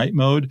 being in night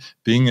mode,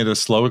 being at a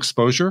slow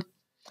exposure.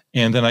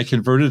 And then I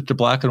converted it to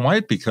black and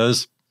white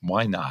because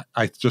why not?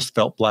 I just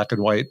felt black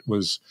and white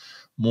was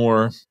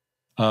more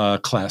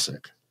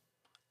classic.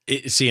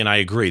 And I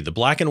agree. The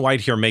black and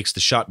white here makes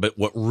the shot, but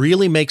what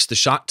really makes the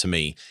shot to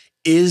me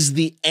is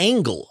the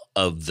angle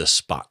of the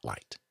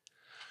spotlight.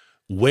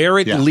 Where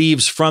it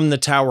leaves from the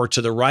tower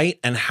to the right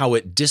and how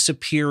it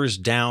disappears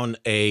down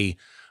a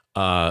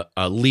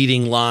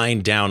leading line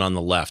down on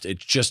the left.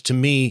 It's just, to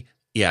me,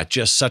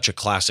 just such a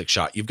classic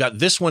shot. You've got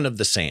this one of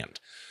the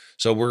sand.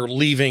 So we're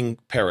leaving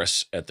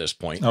Paris at this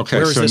point.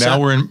 Okay, so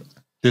now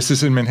this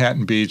is in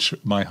Manhattan Beach,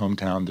 my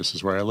hometown. This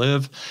is where I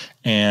live.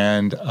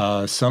 And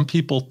some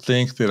people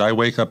think that I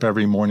wake up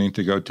every morning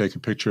to go take a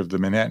picture of the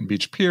Manhattan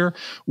Beach Pier,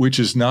 which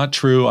is not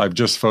true. I've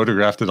just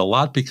photographed it a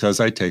lot because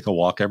I take a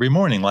walk every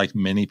morning, like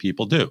many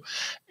people do.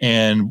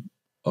 And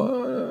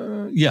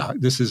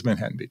this is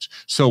Manhattan Beach.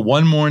 So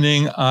one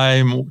morning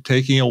I'm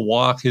taking a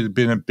walk. It had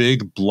been a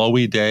big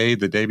blowy day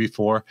the day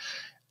before.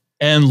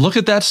 And look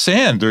at that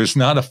sand. There's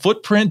not a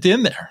footprint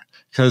in there.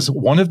 Because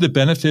one of the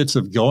benefits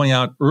of going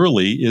out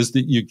early is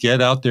that you get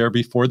out there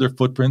before there are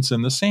footprints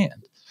in the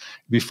sand,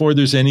 before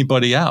there's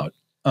anybody out.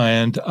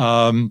 And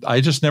I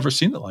just never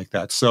seen it like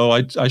that. So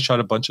I shot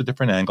a bunch of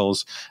different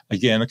angles.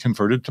 Again, I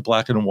converted to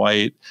black and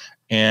white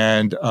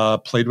and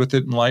played with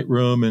it in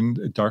Lightroom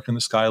and darkened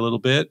the sky a little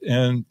bit.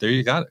 And there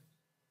you got it.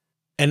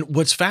 And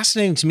what's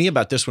fascinating to me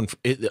about this one,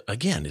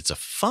 again, it's a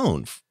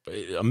phone,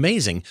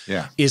 amazing,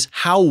 is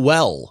how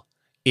well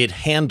it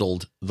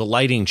handled the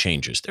lighting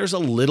changes. There's a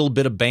little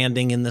bit of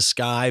banding in the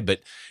sky,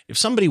 but if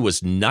somebody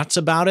was nuts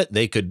about it,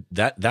 they could,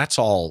 that's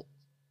all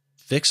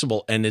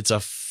fixable. And it's a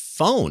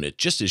phone. It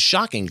just is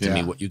shocking to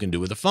me what you can do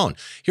with a phone.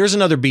 Here's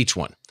another beach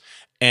one.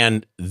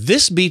 And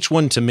this beach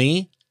one, to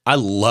me, I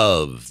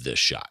love this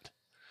shot.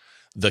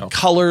 The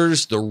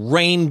colors, the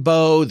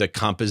rainbow, the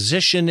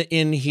composition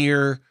in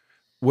here.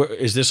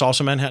 Is this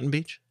also Manhattan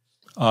Beach?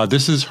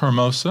 This is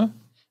Hermosa,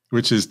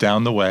 which is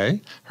down the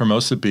way,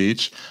 Hermosa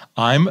Beach.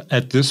 I'm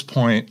at this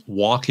point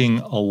walking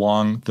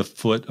along the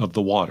foot of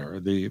the water,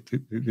 the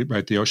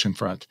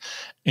oceanfront,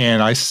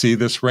 and I see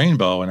this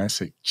rainbow, and I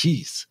say,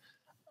 geez,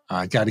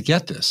 I got to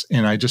get this.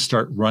 And I just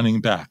start running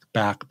back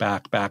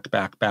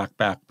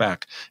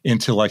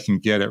until I can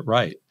get it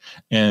right.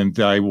 And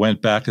I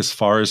went back as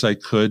far as I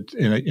could.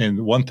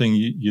 And one thing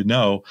you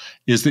know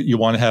is that you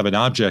want to have an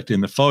object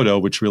in the photo,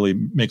 which really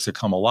makes it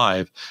come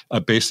alive.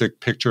 A basic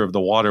picture of the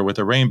water with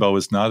a rainbow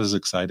is not as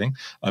exciting.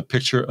 A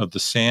picture of the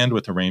sand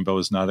with a rainbow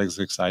is not as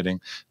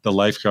exciting. The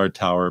lifeguard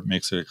tower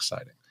makes it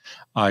exciting.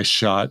 I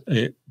shot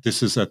it.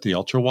 This is at the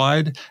ultra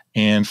wide.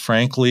 And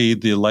frankly,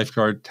 the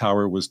lifeguard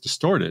tower was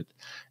distorted.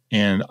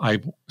 And I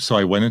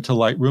went into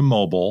Lightroom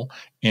Mobile,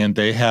 and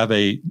they have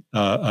I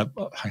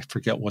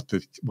forget what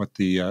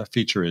the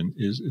feature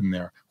is in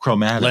there,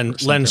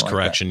 chromatic lens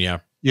correction,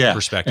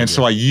 perspective. And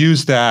so I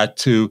used that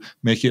to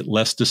make it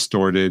less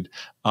distorted.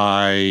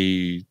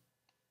 I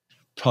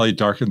probably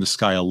darkened the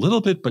sky a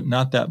little bit, but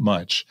not that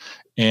much,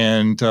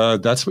 and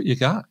that's what you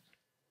got.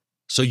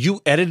 So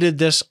you edited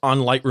this on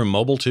Lightroom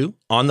Mobile too,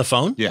 on the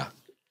phone? Yeah.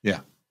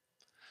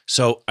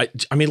 So I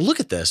mean,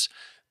 look at this.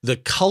 The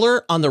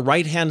color on the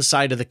right-hand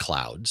side of the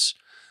clouds,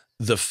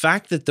 the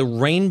fact that the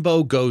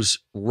rainbow goes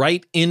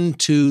right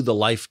into the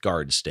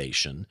lifeguard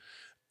station.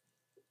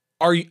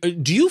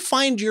 Do you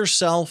find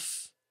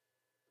yourself,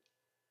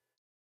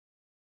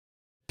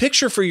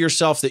 picture for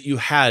yourself that you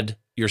had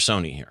your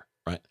Sony here,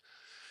 right?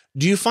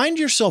 Do you find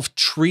yourself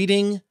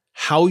treating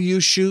how you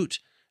shoot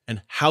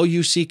and how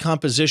you see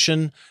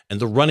composition and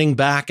the running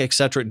back, et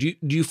cetera? Do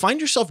you find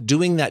yourself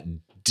doing that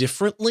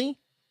differently?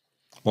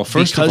 Well,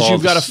 first because of all,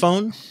 you've got a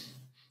phone?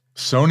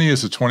 Sony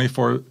is a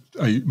 24,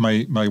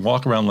 my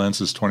walk around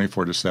lens is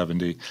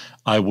 24-70.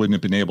 I wouldn't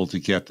have been able to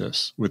get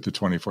this with the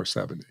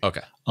 24-70.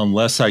 Okay.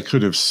 Unless I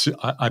could have,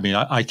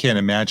 I can't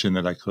imagine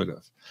that I could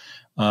have.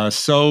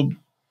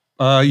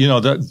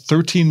 That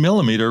 13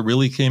 millimeter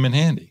really came in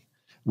handy,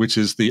 which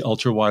is the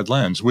ultra wide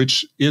lens,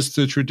 which is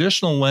the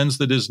traditional lens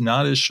that is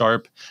not as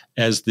sharp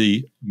as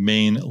the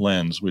main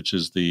lens, which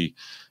is the,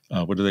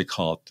 what do they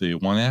call it? The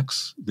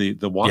 1X, the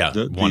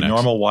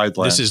normal wide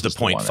lens. This is the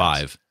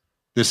 0.5.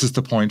 This is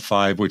the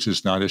 0.5, which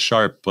is not as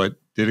sharp, but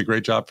did a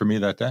great job for me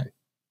that day.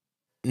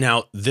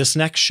 Now, this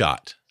next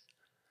shot,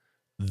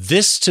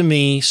 this to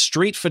me,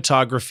 street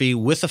photography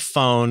with a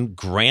phone,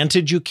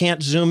 granted you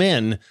can't zoom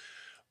in,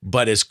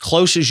 but as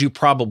close as you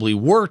probably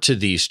were to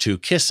these two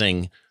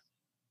kissing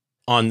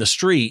on the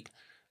street,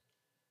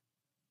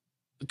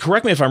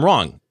 correct me if I'm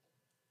wrong,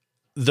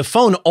 the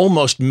phone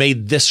almost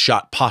made this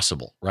shot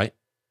possible, right?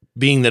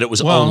 Being that it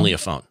was only a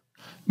phone.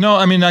 No,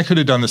 I mean, I could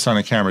have done this on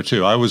a camera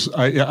too. I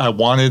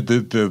wanted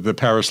the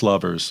Paris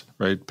lovers,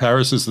 right?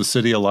 Paris is the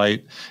city of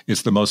light.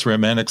 It's the most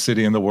romantic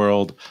city in the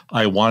world.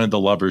 I wanted the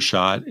lover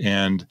shot,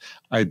 and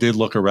I did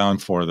look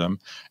around for them.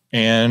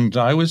 And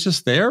I was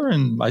just there,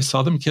 and I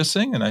saw them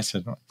kissing, and I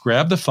said,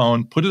 grab the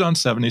phone, put it on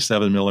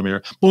 77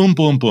 millimeter, boom,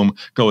 boom, boom,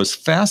 go as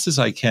fast as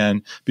I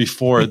can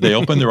before they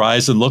open their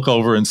eyes and look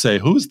over and say,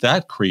 who's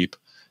that creep,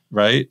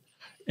 right?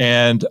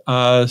 And,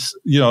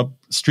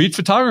 street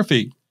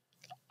photography.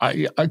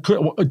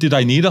 Did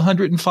I need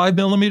 105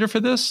 millimeter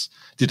for this?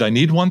 Did I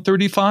need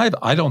 135?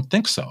 I don't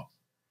think so.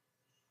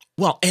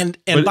 Well, and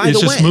but by the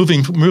way, it's just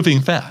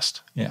moving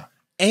fast. Yeah.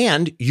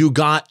 And you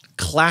got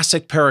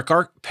classic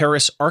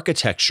Paris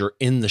architecture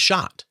in the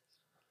shot.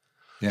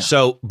 Yeah.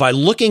 So by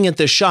looking at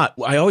this shot,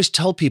 I always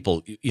tell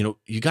people,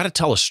 you got to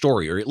tell a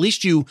story, or at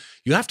least you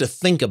have to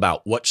think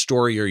about what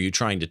story are you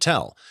trying to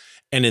tell.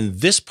 And in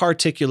this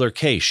particular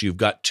case, you've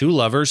got two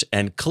lovers,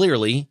 and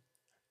clearly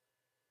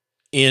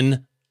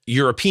in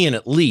European,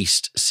 at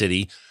least,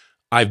 city.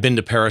 I've been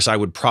to Paris. I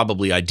would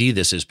probably ID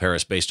this as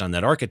Paris based on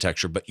that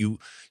architecture, but you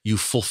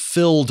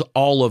fulfilled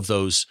all of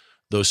those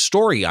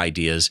story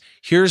ideas.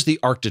 Here's the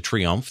Arc de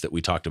Triomphe that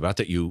we talked about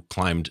that you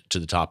climbed to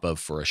the top of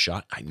for a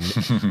shot. I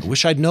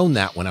wish I'd known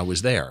that when I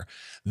was there.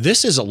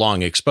 This is a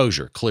long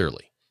exposure,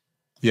 clearly.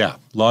 Yeah,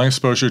 long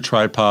exposure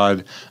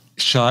tripod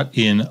shot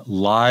in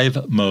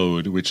live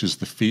mode, which is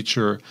the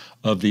feature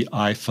of the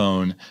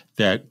iPhone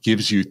that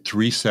gives you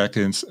 3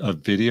 seconds of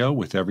video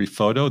with every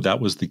photo. That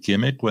was the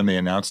gimmick when they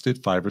announced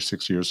it 5 or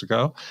 6 years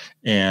ago.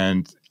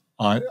 And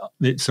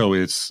so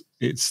it's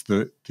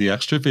the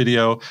extra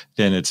video,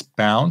 then it's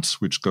bounce,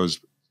 which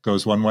goes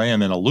one way,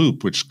 and then a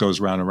loop, which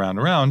goes round and round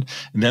and round.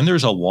 And then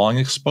there's a long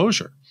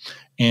exposure.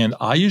 And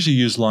I usually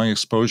use long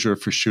exposure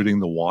for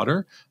shooting the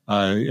water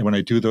when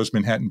I do those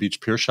Manhattan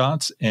Beach Pier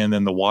shots, and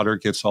then the water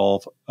gets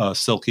all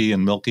silky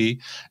and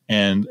milky,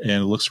 and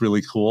it looks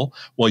really cool.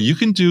 Well, you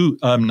can do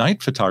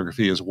night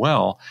photography as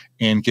well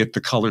and get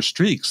the color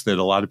streaks that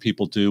a lot of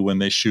people do when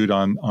they shoot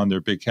on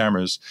their big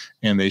cameras,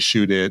 and they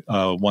shoot it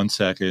 1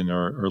 second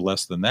or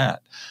less than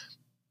that.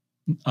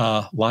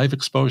 Live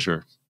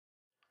exposure.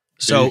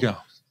 So there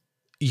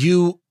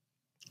you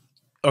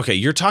go.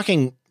 You're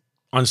talking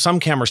on some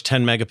cameras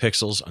 10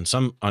 megapixels,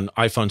 on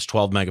iPhones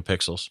 12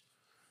 megapixels.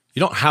 You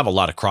don't have a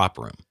lot of crop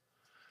room.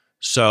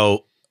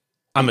 So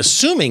I'm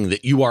assuming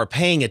that you are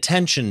paying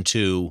attention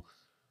to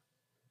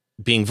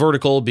being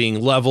vertical,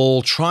 being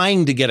level,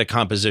 trying to get a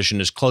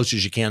composition as close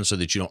as you can so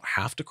that you don't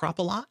have to crop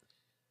a lot.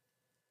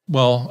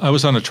 Well, I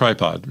was on a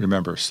tripod,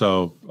 remember,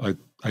 so I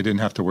didn't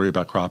have to worry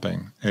about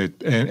cropping.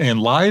 And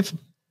live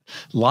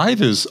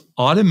is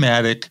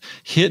automatic,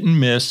 hit and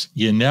miss.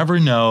 You never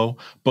know,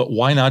 but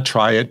why not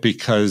try it?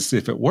 Because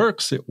if it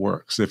works, it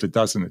works. If it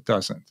doesn't, it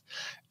doesn't.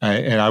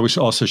 And I was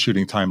also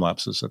shooting time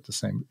lapses at the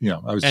same.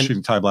 I was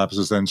shooting time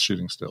lapses and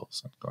shooting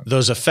stills.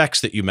 Those effects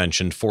that you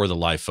mentioned for the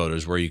live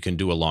photos, where you can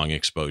do a long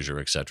exposure,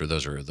 et cetera,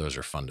 those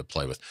are fun to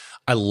play with.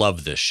 I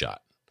love this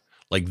shot.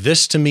 Like,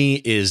 this to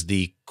me is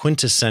the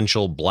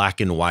quintessential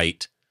black and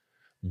white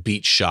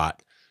beach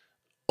shot.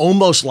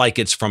 Almost like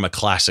it's from a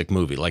classic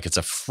movie, like it's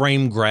a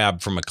frame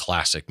grab from a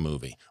classic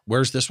movie.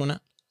 Where's this one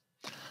at?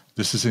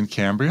 This is in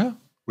Cambria,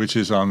 which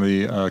is on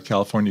the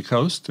California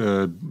coast,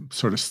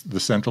 sort of the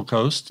central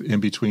coast in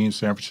between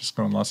San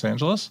Francisco and Los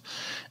Angeles.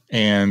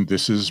 And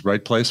this is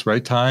right place,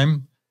 right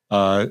time,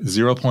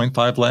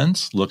 0.5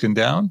 lens, looking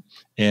down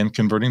and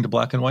converting to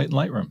black and white in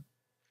Lightroom.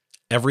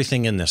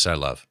 Everything in this I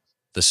love.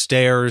 The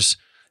stairs,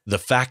 the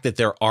fact that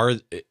there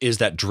is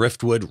that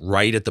driftwood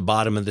right at the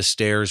bottom of the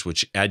stairs,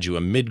 which adds you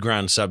a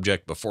mid-ground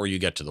subject before you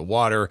get to the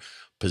water,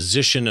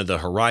 position of the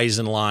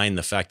horizon line,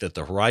 the fact that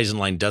the horizon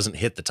line doesn't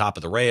hit the top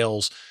of the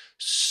rails,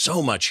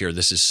 so much here.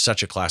 This is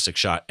such a classic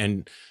shot.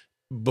 And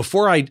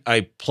before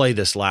I play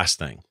this last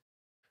thing,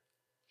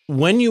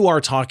 when you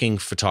are talking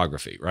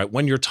photography, right?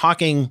 When you're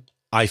talking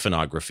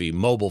iPhoneography,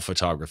 mobile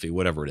photography,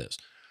 whatever it is,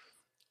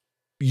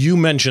 you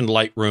mentioned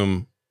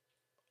Lightroom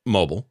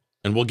Mobile.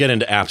 and we'll get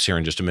into apps here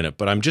in just a minute,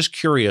 but I'm just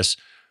curious,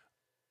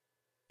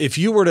 if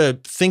you were to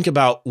think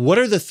about what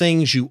are the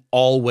things you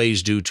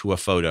always do to a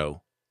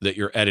photo that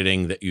you're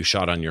editing that you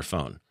shot on your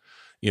phone?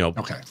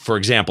 Okay. For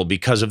example,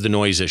 because of the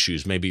noise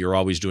issues, maybe you're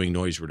always doing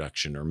noise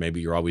reduction, or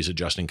maybe you're always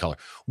adjusting color.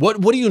 What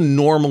do you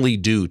normally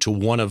do to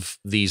one of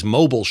these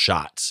mobile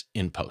shots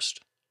in post?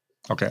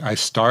 Okay, I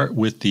start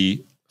with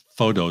the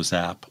Photos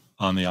app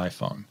on the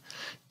iPhone.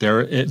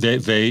 Their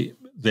edit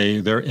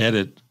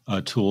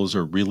tools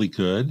are really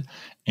good,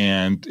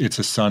 and it's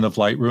a son of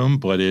Lightroom,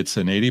 but it's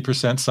an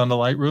 80% son of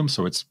Lightroom,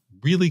 so it's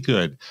really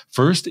good.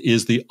 First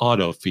is the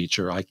auto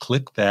feature. I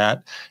click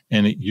that,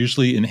 and it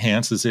usually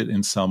enhances it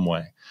in some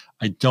way.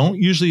 I don't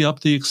usually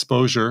up the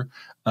exposure,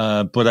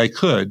 but I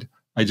could.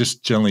 I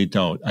just generally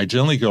don't. I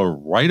generally go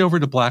right over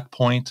to black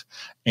point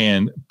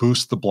and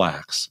boost the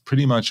blacks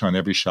pretty much on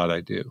every shot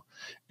I do.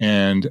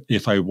 And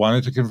if I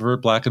wanted to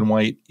convert black and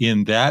white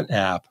in that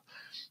app,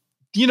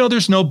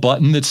 there's no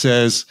button that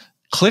says,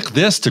 click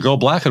this to go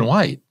black and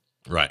white.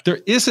 Right.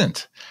 There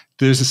isn't.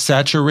 There's a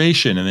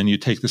saturation, and then you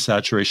take the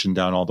saturation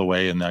down all the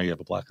way, and now you have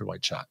a black and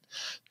white shot.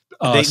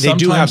 They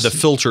do have the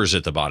filters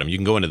at the bottom. You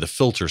can go into the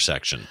filter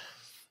section.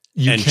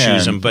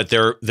 Choose them, but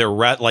they're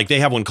like they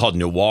have one called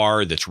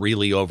Noir that's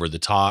really over the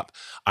top.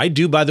 I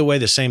do, by the way,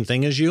 the same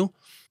thing as you.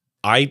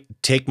 I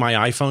take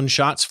my iPhone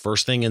shots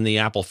first thing in the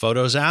Apple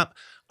Photos app.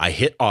 I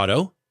hit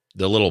auto,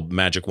 the little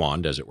magic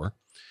wand, as it were.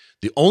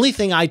 The only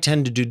thing I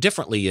tend to do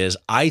differently is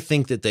I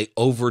think that they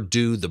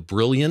overdo the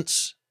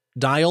brilliance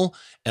dial,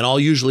 and I'll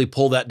usually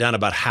pull that down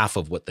about half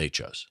of what they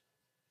chose.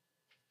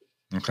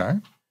 Okay.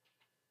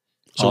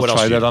 So I'll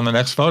try that on the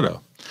next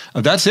photo.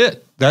 That's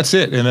it.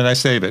 And then I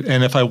save it.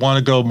 And if I want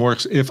to go more,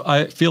 if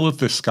I feel if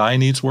the sky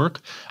needs work,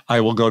 I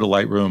will go to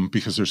Lightroom,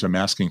 because there's a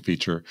masking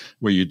feature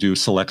where you do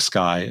select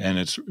sky, and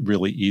it's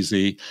really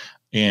easy.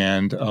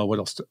 And what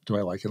else do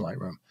I like in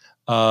Lightroom?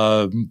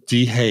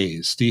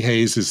 Dehaze.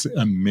 Dehaze is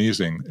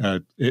amazing.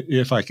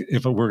 If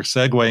we're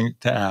segueing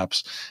to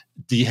apps,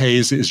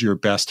 Dehaze is your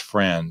best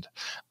friend.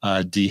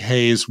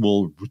 Dehaze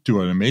will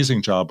do an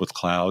amazing job with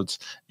clouds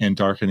and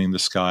darkening the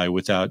sky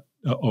without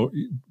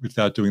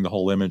doing the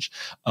whole image.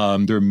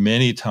 There are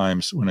many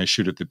times when I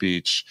shoot at the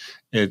beach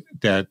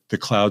that the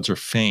clouds are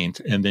faint,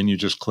 and then you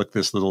just click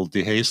this little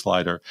dehaze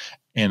slider,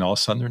 and all of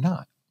a sudden they're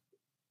not.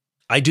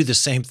 I do the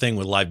same thing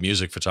with live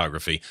music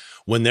photography.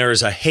 When there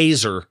is a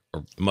hazer,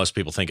 or most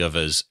people think of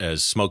as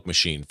smoke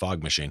machine,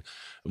 fog machine,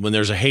 when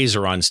there's a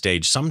hazer on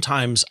stage,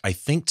 sometimes I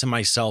think to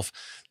myself,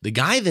 the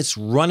guy that's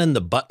running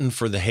the button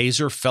for the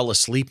hazer fell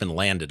asleep and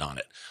landed on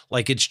it.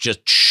 Like it's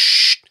just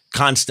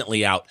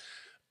constantly out.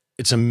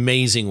 It's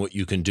amazing what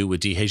you can do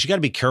with dehaze. You got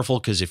to be careful,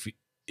 because if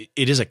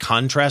it is a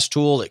contrast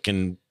tool, it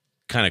can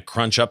kind of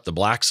crunch up the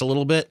blacks a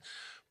little bit,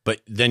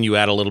 but then you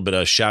add a little bit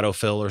of shadow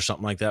fill or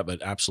something like that.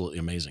 But absolutely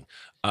amazing.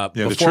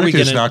 The trick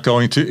is not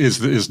going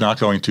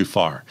too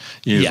far.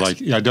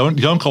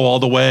 Don't go all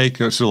the way.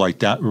 Go sort of like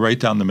that, right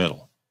down the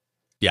middle.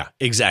 Yeah,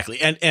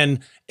 exactly. And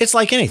it's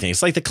like anything.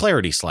 It's like the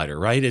clarity slider,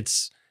 right?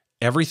 It's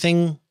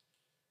everything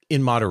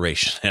in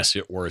moderation, as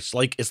it were. It's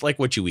like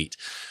what you eat.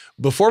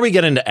 Before we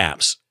get into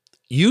apps,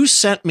 you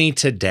sent me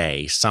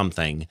today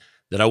something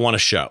that I want to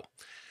show,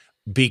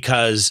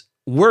 because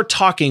we're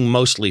talking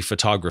mostly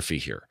photography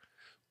here,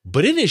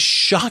 but it is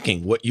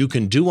shocking what you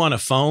can do on a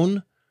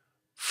phone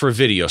for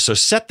video. So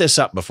set this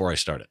up before I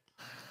start it.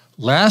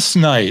 Last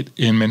night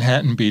in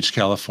Manhattan Beach,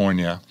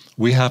 California,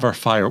 we had our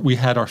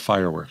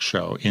fireworks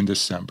show in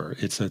December.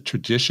 It's a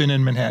tradition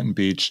in Manhattan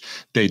Beach.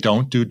 They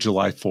don't do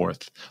July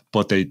 4th,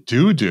 but they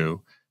do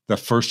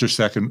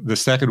the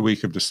second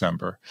week of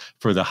December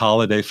for the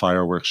holiday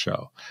fireworks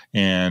show.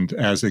 And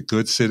as a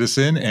good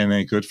citizen and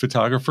a good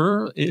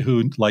photographer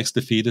who likes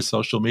to feed his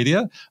social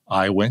media,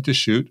 I went to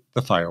shoot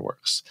the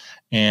fireworks.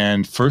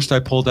 And first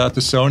I pulled out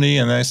the Sony,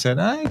 and then I said,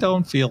 I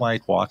don't feel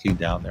like walking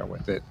down there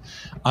with it.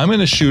 I'm going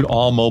to shoot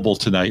all mobile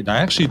tonight. And I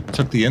actually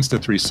took the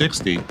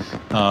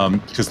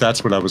Insta360 because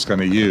that's what I was going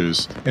to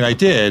use. And I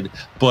did,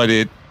 but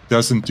it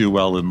doesn't do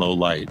well in low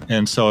light.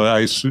 And so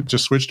I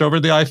just switched over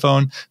to the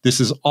iPhone. This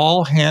is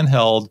all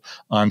handheld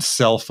on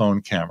cell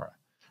phone camera.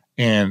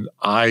 And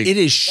it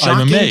is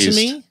shocking to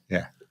me.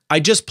 Yeah. I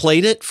just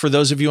played it for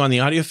those of you on the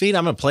audio feed.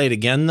 I'm going to play it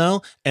again,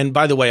 though. And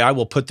by the way, I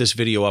will put this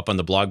video up on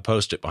the blog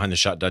post at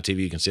behindtheshot.tv.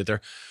 You can see it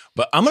there.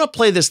 But I'm going to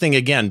play this thing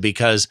again,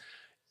 because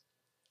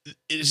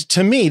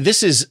to me,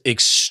 this is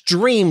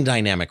extreme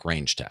dynamic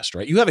range test,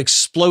 right? You have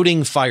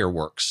exploding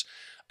fireworks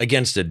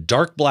against a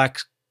dark black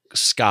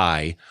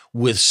sky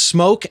with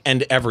smoke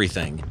and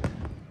everything.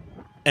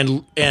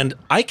 And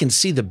I can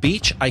see the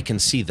beach. I can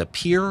see the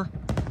pier.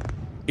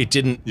 It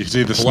didn't you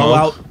see the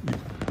blow smoke? Out.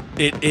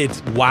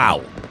 It's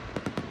wow.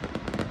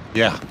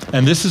 Yeah.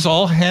 And this is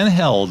all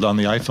handheld on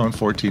the iPhone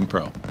 14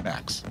 Pro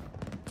Max.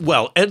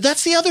 Well, and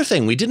that's the other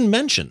thing we didn't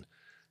mention.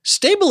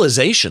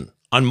 Stabilization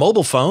on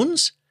mobile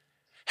phones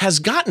has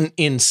gotten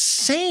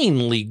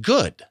insanely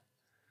good.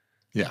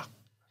 Yeah.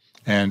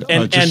 And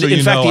in fact,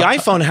 the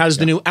iPhone has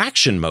the new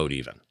action mode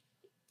even.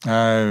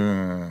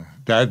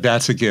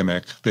 That's a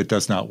gimmick that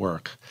does not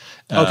work.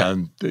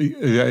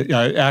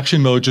 Okay.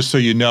 Action mode, just so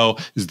you know,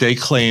 is they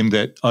claim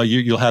that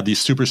you'll have these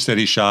super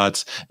steady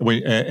shots,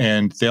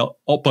 and they'll.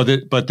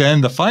 But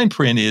then the fine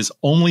print is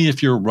only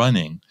if you're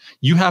running.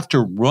 You have to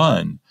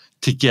run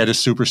to get a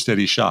super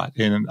steady shot,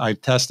 and I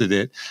tested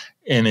it,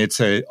 and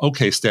it's a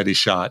okay steady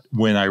shot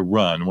when I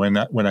run. When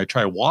I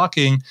try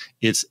walking,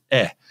 it's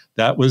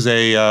That was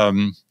a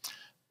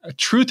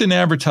truth in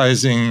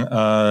advertising.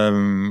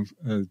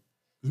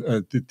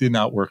 It did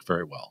not work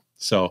very well.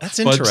 So that's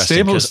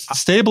interesting. But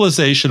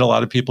stabilization, a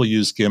lot of people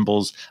use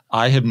gimbals.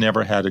 I have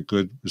never had a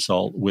good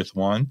result with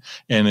one.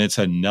 And it's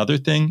another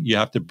thing you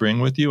have to bring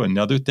with you,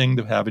 another thing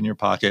to have in your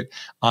pocket.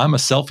 I'm a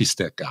selfie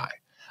stick guy.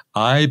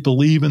 I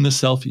believe in the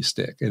selfie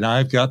stick, and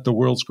I've got the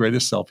world's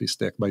greatest selfie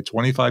stick, my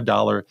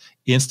 $25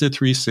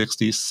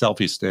 Insta360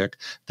 selfie stick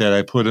that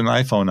I put an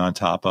iPhone on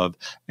top of,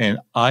 and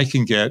I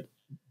can get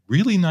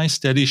really nice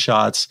steady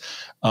shots.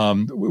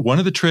 One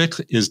of the tricks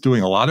is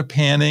doing a lot of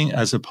panning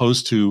as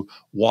opposed to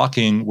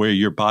walking where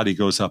your body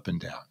goes up and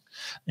down.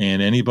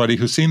 And anybody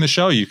who's seen the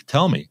show, you can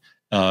tell me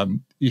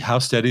how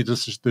steady do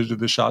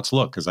the shots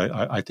look, because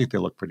I think they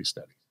look pretty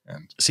steady.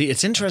 And see,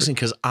 it's interesting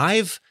because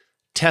I've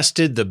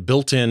tested the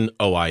built-in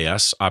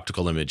OIS,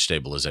 optical image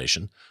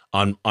stabilization,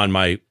 on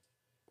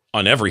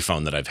every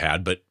phone that I've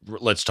had, but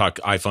let's talk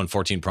iPhone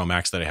 14 Pro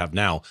Max that I have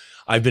now.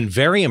 I've been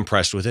very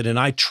impressed with it, and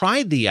I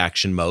tried the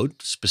action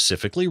mode,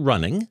 specifically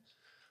running.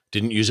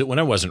 Didn't use it when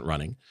I wasn't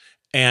running.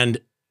 And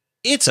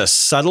it's a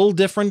subtle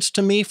difference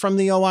to me from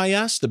the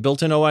OIS, the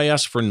built-in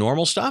OIS for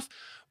normal stuff,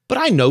 but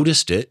I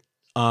noticed it.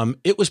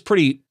 It was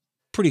pretty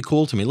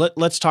cool to me.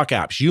 Let's talk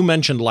apps. You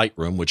mentioned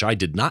Lightroom, which I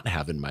did not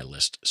have in my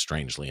list,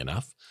 strangely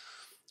enough.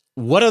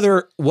 What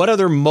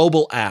other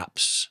mobile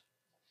apps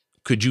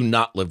could you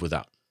not live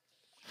without?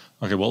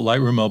 Okay, well,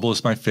 Lightroom Mobile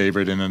is my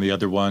favorite, and then the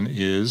other one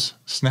is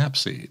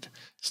Snapseed.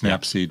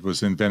 Snapseed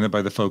was invented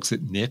by the folks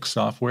at Nik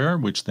Software,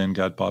 which then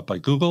got bought by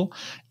Google,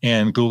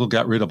 and Google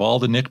got rid of all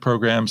the Nik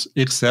programs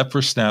except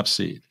for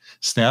Snapseed.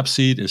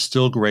 Snapseed is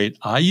still great.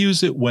 I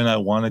use it when I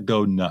want to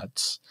go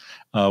nuts.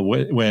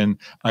 When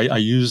I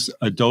use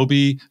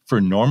Adobe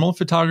for normal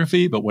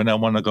photography, but when I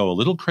want to go a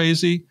little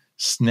crazy,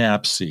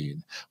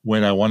 Snapseed.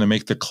 When I want to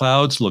make the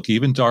clouds look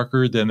even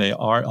darker than they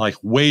are, like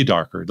way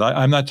darker.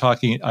 I'm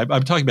talking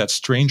about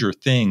Stranger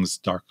Things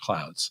dark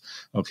clouds.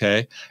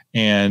 Okay.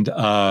 And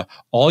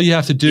all you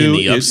have to do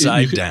is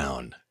upside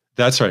down.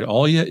 That's right.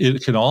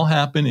 It can all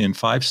happen in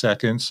 5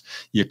 seconds.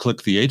 You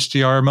click the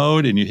HDR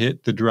mode and you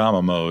hit the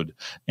drama mode,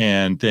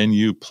 and then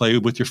you play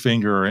with your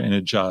finger and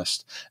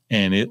adjust,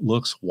 and it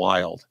looks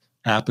wild.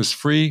 App is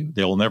free.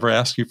 They will never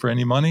ask you for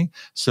any money.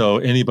 So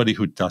anybody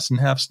who doesn't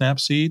have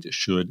Snapseed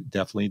should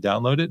definitely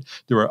download it.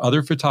 There are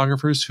other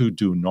photographers who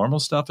do normal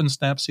stuff in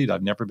Snapseed.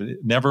 I've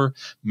never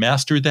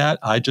mastered that.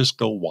 I just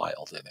go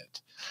wild in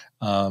it.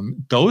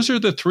 Those are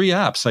the 3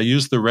 apps. I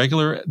use the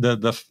regular,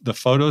 the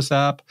Photos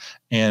app,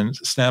 and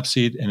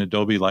Snapseed, and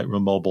Adobe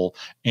Lightroom Mobile.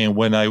 And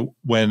when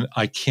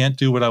I can't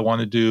do what I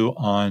want to do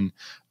on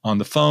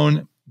the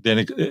phone, then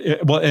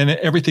and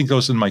everything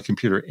goes in my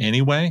computer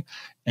anyway,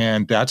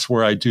 and that's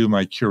where I do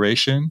my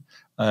curation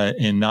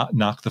and not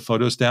knock the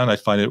photos down. I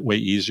find it way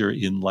easier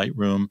in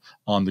Lightroom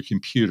on the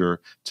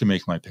computer to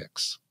make my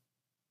picks.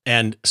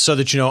 And so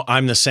that you know,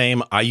 I'm the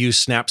same. I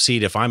use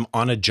Snapseed if I'm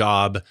on a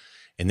job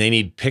and they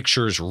need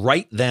pictures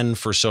right then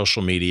for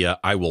social media.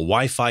 I will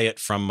Wi-Fi it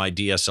from my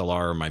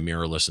DSLR, or my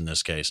mirrorless in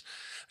this case,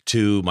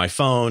 to my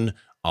phone.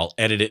 I'll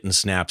edit it in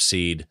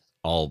Snapseed.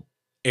 I'll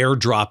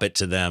airdrop it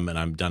to them, and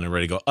I'm done and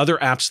ready to go. Other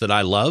apps that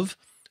I love,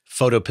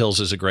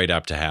 PhotoPills is a great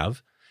app to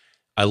have.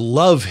 I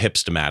love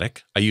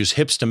Hipstamatic. I use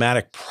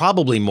Hipstamatic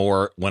probably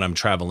more when I'm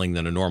traveling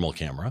than a normal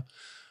camera.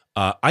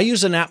 I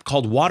use an app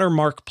called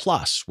Watermark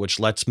Plus, which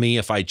lets me,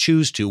 if I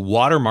choose to,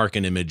 watermark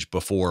an image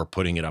before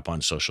putting it up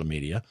on social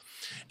media.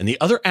 And the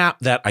other app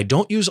that I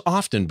don't use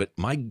often, but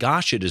my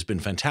gosh, it has been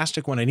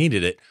fantastic when I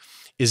needed it,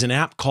 is an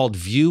app called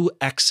View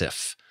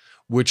EXIF,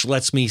 which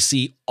lets me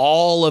see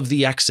all of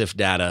the EXIF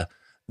data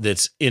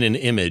that's in an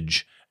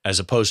image, as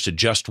opposed to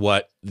just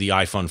what the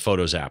iPhone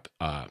Photos app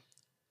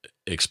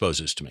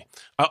exposes to me.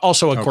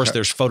 Also, of course,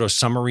 there's Photo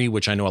Summary,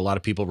 which I know a lot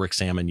of people, Rick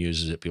Salmon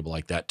uses it, people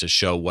like that, to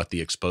show what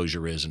the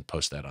exposure is and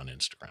post that on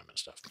Instagram and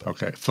stuff. But,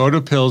 okay.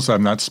 PhotoPills,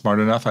 I'm not smart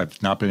enough.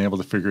 I've not been able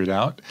to figure it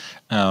out.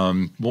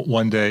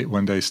 One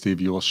day,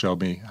 Steve, you will show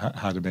me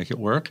how to make it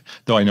work,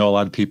 though I know a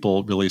lot of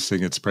people really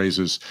sing its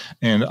praises.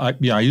 And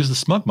I use the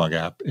SmugMug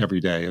app every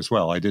day as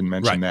well. I didn't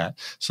mention that.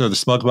 So the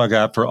SmugMug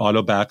app for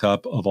auto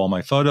backup of all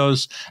my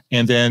photos.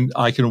 And then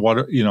I can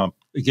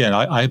again,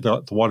 I have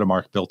the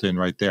watermark built in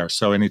right there.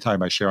 So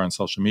anytime I share on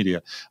social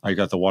media, I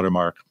got the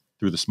watermark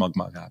through the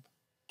SmugMug app.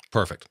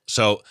 Perfect.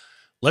 So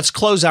let's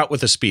close out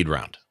with a speed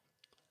round.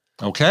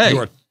 Okay.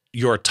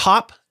 Your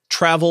top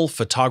travel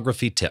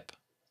photography tip.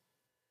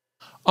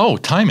 Oh,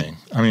 timing.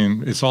 I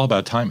mean, it's all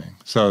about timing.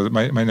 So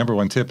my number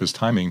one tip is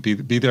timing.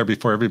 Be there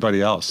before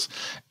everybody else,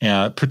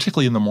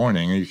 particularly in the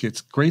morning. You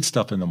get great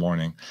stuff in the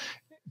morning.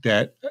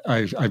 That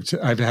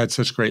I've had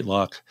such great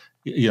luck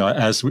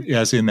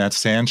as in that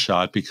sand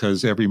shot,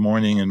 because every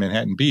morning in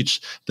Manhattan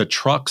Beach, the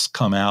trucks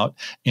come out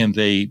and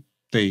they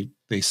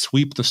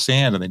sweep the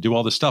sand and they do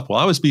all this stuff. Well,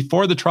 I was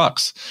before the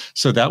trucks,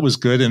 so that was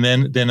good. And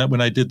then when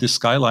I did this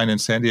skyline in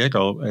San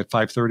Diego at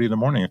 5:30 in the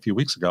morning a few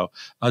weeks ago,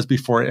 I was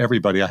before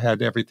everybody. I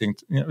had everything.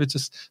 It's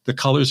just the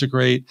colors are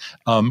great.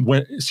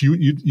 So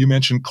you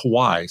mentioned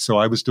Kauai, so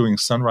I was doing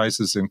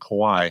sunrises in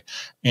Kauai,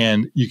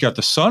 and you got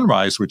the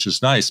sunrise, which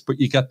is nice, but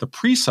you got the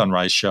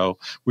pre-sunrise show,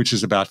 which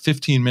is about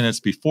 15 minutes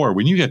before.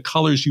 When you get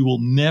colors you will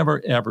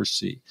never ever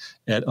see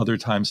at other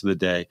times of the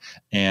day,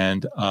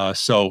 and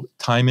so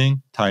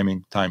timing.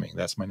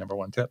 That's my number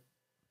one tip.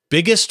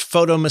 Biggest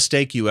photo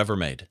mistake you ever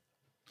made?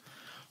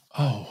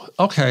 Oh,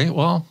 okay.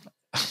 Well,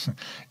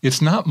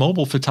 it's not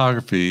mobile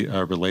photography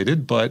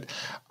related, but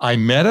I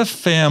met a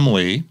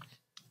family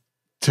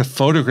to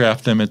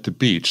photograph them at the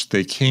beach.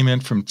 They came in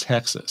from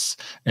Texas,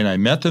 and I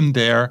met them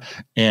there,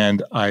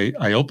 and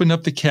I opened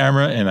up the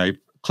camera and I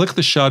clicked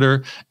the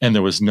shutter, and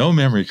there was no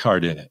memory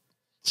card in it.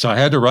 So I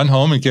had to run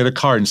home and get a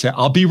card and say,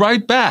 I'll be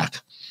right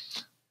back.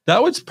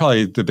 That was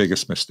probably the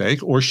biggest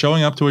mistake, or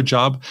showing up to a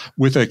job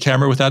with a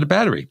camera without a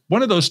battery.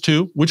 One of those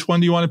two. Which one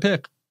do you want to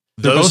pick?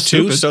 Those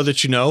two, stupid. So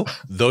that you know,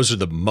 those are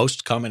the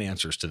most common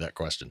answers to that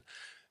question.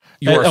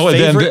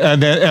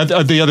 And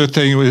the other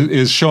thing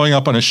is showing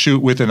up on a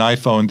shoot with an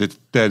iPhone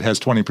that has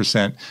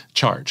 20%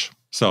 charge.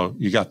 So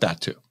you got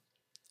that too.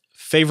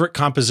 Favorite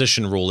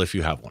composition rule, if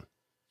you have one?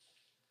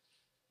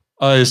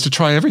 Is to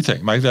try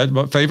everything. My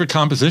favorite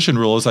composition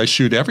rule is I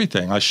shoot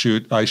everything. I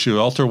shoot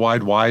ultra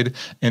wide, wide,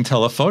 and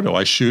telephoto.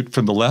 I shoot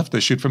from the left. I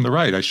shoot from the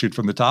right. I shoot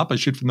from the top. I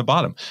shoot from the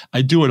bottom.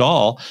 I do it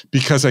all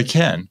because I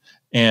can.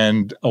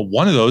 And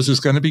one of those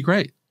is going to be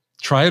great.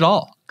 Try it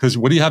all, because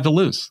what do you have to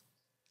lose?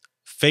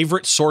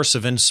 Favorite source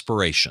of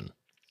inspiration?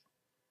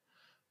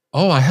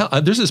 Oh,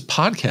 there's this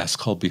podcast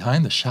called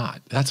Behind the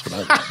Shot. That's what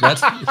I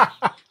that's.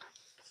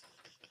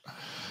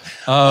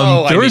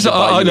 I'll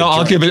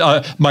give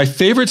it. My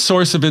favorite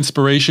source of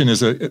inspiration is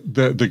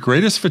the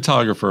greatest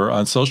photographer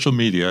on social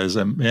media is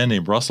a man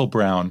named Russell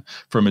Brown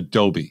from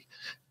Adobe.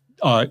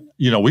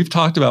 We've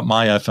talked about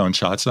my iPhone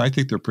shots, and I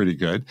think they're pretty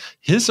good.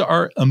 His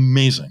are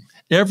amazing.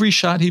 Every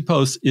shot he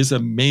posts is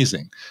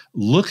amazing.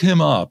 Look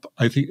him up.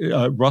 I think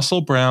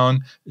Russell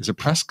Brown is a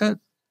Prescott.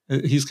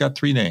 He's got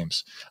 3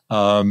 names,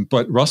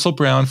 but Russell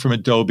Brown from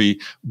Adobe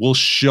will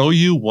show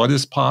you what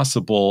is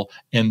possible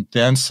and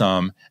then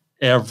some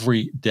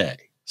every day.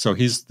 So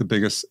he's the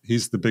biggest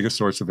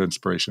source of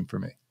inspiration for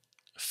me.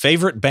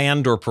 Favorite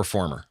band or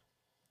performer?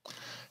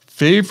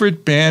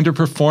 Favorite band or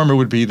performer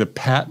would be the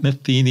Pat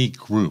Metheny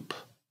Group.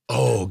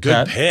 Oh,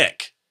 good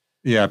pick.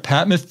 Yeah,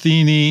 Pat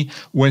Metheny,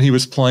 when he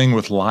was playing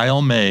with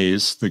Lyle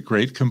Mays, the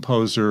great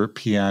composer,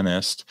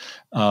 pianist,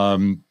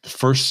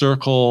 First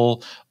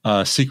Circle,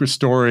 Secret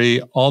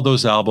Story, all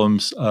those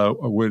albums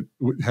would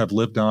have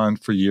lived on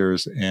for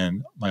years,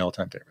 and my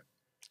all-time favorite.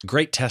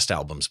 Great test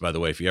albums, by the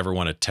way. If you ever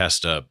want to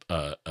test a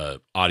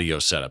audio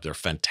setup, they're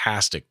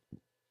fantastic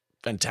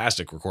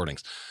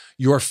recordings.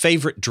 Your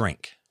favorite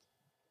drink?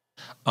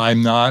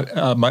 I'm not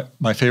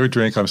my favorite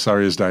drink. I'm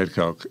sorry, is Diet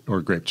Coke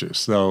or grape juice.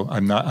 So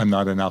I'm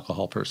not an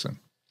alcohol person.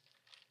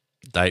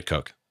 Diet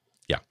Coke,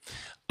 yeah.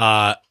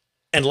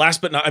 And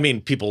last but not,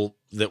 people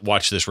that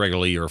watch this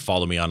regularly or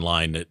follow me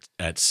online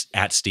at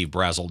Steve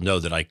Brazel know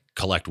that I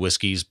collect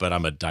whiskeys, but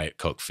I'm a Diet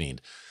Coke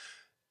fiend.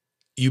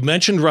 You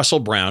mentioned Russell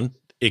Brown.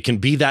 It can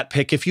be that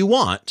pick if you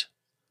want,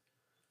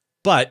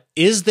 but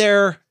is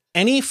there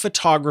any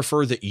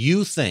photographer that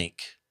you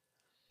think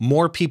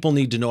more people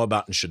need to know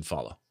about and should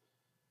follow?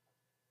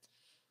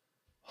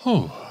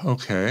 Oh,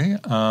 okay.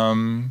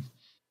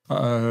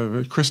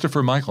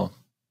 Christopher Michael,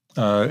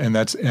 and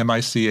that's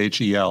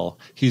Michel.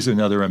 He's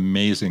another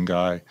amazing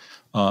guy.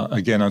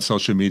 Again, on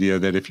social media,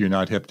 that if you're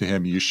not hip to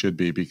him, you should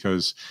be,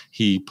 because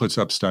he puts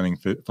up stunning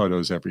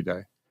photos every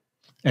day.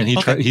 And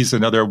he's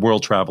another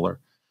world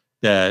traveler.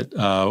 That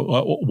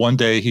one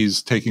day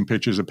he's taking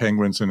pictures of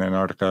penguins in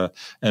Antarctica,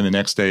 and the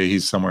next day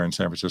he's somewhere in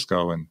San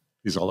Francisco, and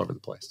he's all over the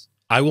place.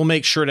 I will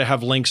make sure to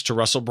have links to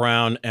Russell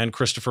Brown and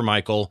Christopher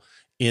Michael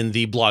in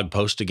the blog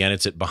post. Again,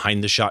 it's at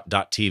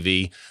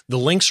behindtheshot.tv. The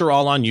links are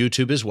all on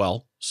YouTube as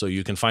well, so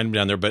you can find them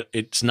down there, but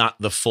it's not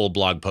the full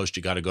blog post.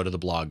 You got to go to the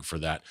blog for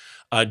that.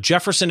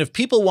 Jefferson, if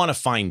people want to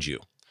find you,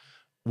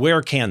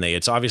 where can they?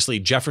 It's obviously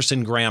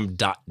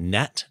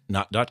jeffersongraham.net,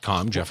 not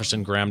 .com,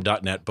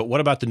 jeffersongraham.net. But what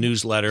about the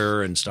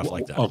newsletter and stuff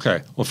like that?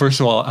 Okay. Well, first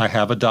of all, I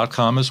have a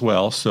 .com as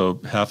well, so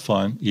have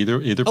fun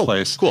either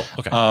place. Cool.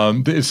 Okay.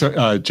 It's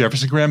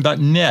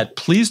jeffersongraham.net.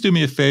 Please do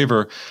me a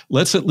favor.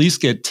 Let's at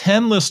least get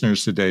 10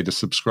 listeners today to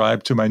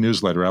subscribe to my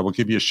newsletter. I will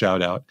give you a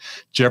shout out.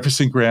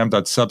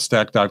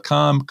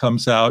 jeffersongraham.substack.com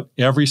comes out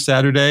every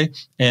Saturday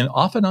and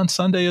often on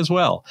Sunday as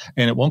well,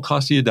 and it won't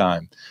cost you a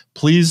dime.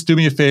 Please do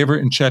me a favor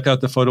and check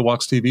out the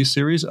PhotoWalks TV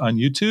series on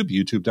YouTube,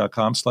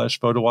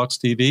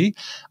 youtube.com/PhotoWalksTV.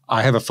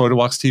 I have a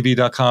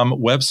PhotoWalksTV.com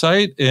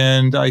website,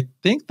 and I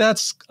think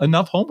that's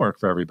enough homework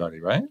for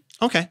everybody, right?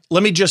 Okay.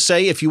 Let me just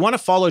say, if you want to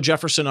follow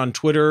Jefferson on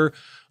Twitter,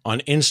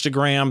 on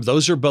Instagram,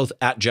 those are both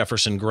at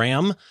Jefferson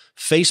Graham.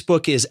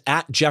 Facebook is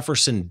at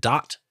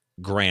Jefferson.Graham.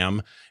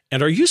 Graham.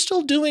 And are you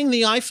still doing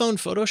the iPhone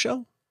photo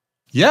show?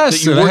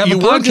 Yes, you and I have a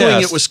were doing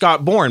podcast. it with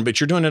Scott Bourne, but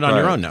you're doing it on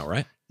your own now,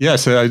 right?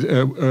 Yes, a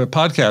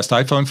podcast,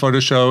 iPhone Photo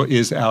Show,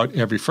 is out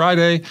every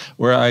Friday,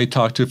 where I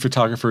talk to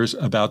photographers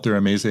about their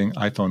amazing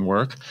iPhone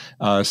work.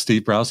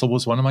 Steve Brausel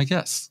was one of my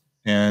guests.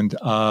 And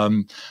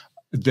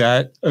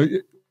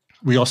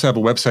we also have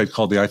a website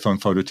called the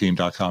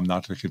iPhonePhotoTeam.com,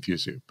 not to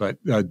confuse you. But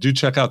do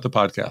check out the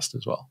podcast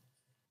as well.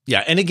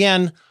 Yeah, and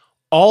again,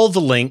 all the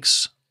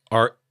links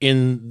are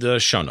in the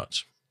show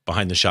notes,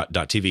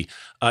 behindtheshot.tv.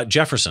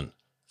 Jefferson,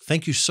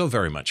 thank you so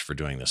very much for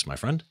doing this, my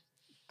friend.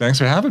 Thanks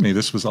for having me.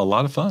 This was a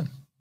lot of fun.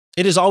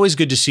 It is always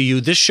good to see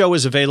you. This show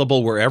is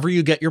available wherever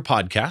you get your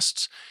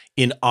podcasts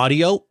in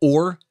audio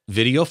or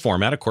video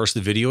format. Of course, the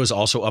video is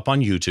also up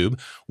on YouTube.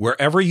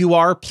 Wherever you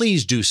are,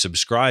 please do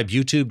subscribe.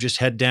 YouTube, just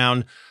head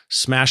down,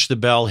 smash the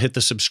bell, hit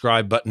the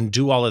subscribe button,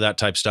 do all of that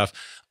type stuff.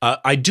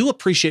 I do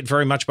appreciate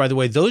very much, by the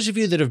way, those of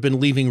you that have been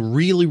leaving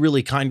really,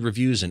 really kind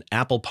reviews in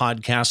Apple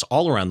Podcasts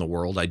all around the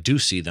world. I do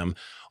see them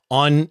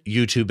on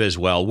YouTube as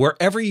well.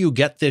 Wherever you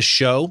get this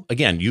show,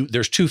 again,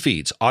 there's two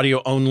feeds,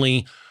 audio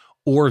only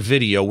or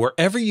video,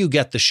 wherever you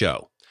get the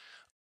show.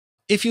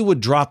 If you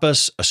would drop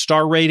us a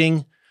star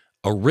rating,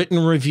 a written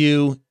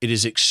review, it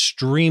is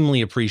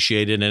extremely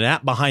appreciated. And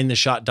at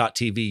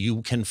behindtheshot.tv,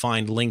 you can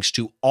find links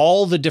to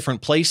all the different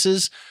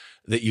places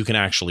that you can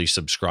actually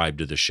subscribe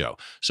to the show.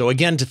 So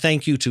again, to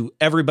thank you to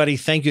everybody,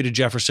 thank you to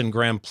Jefferson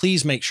Graham.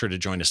 Please make sure to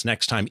join us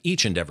next time,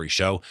 each and every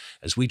show,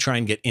 as we try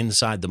and get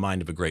inside the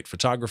mind of a great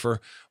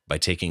photographer by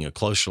taking a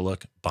closer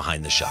look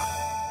behind the shot.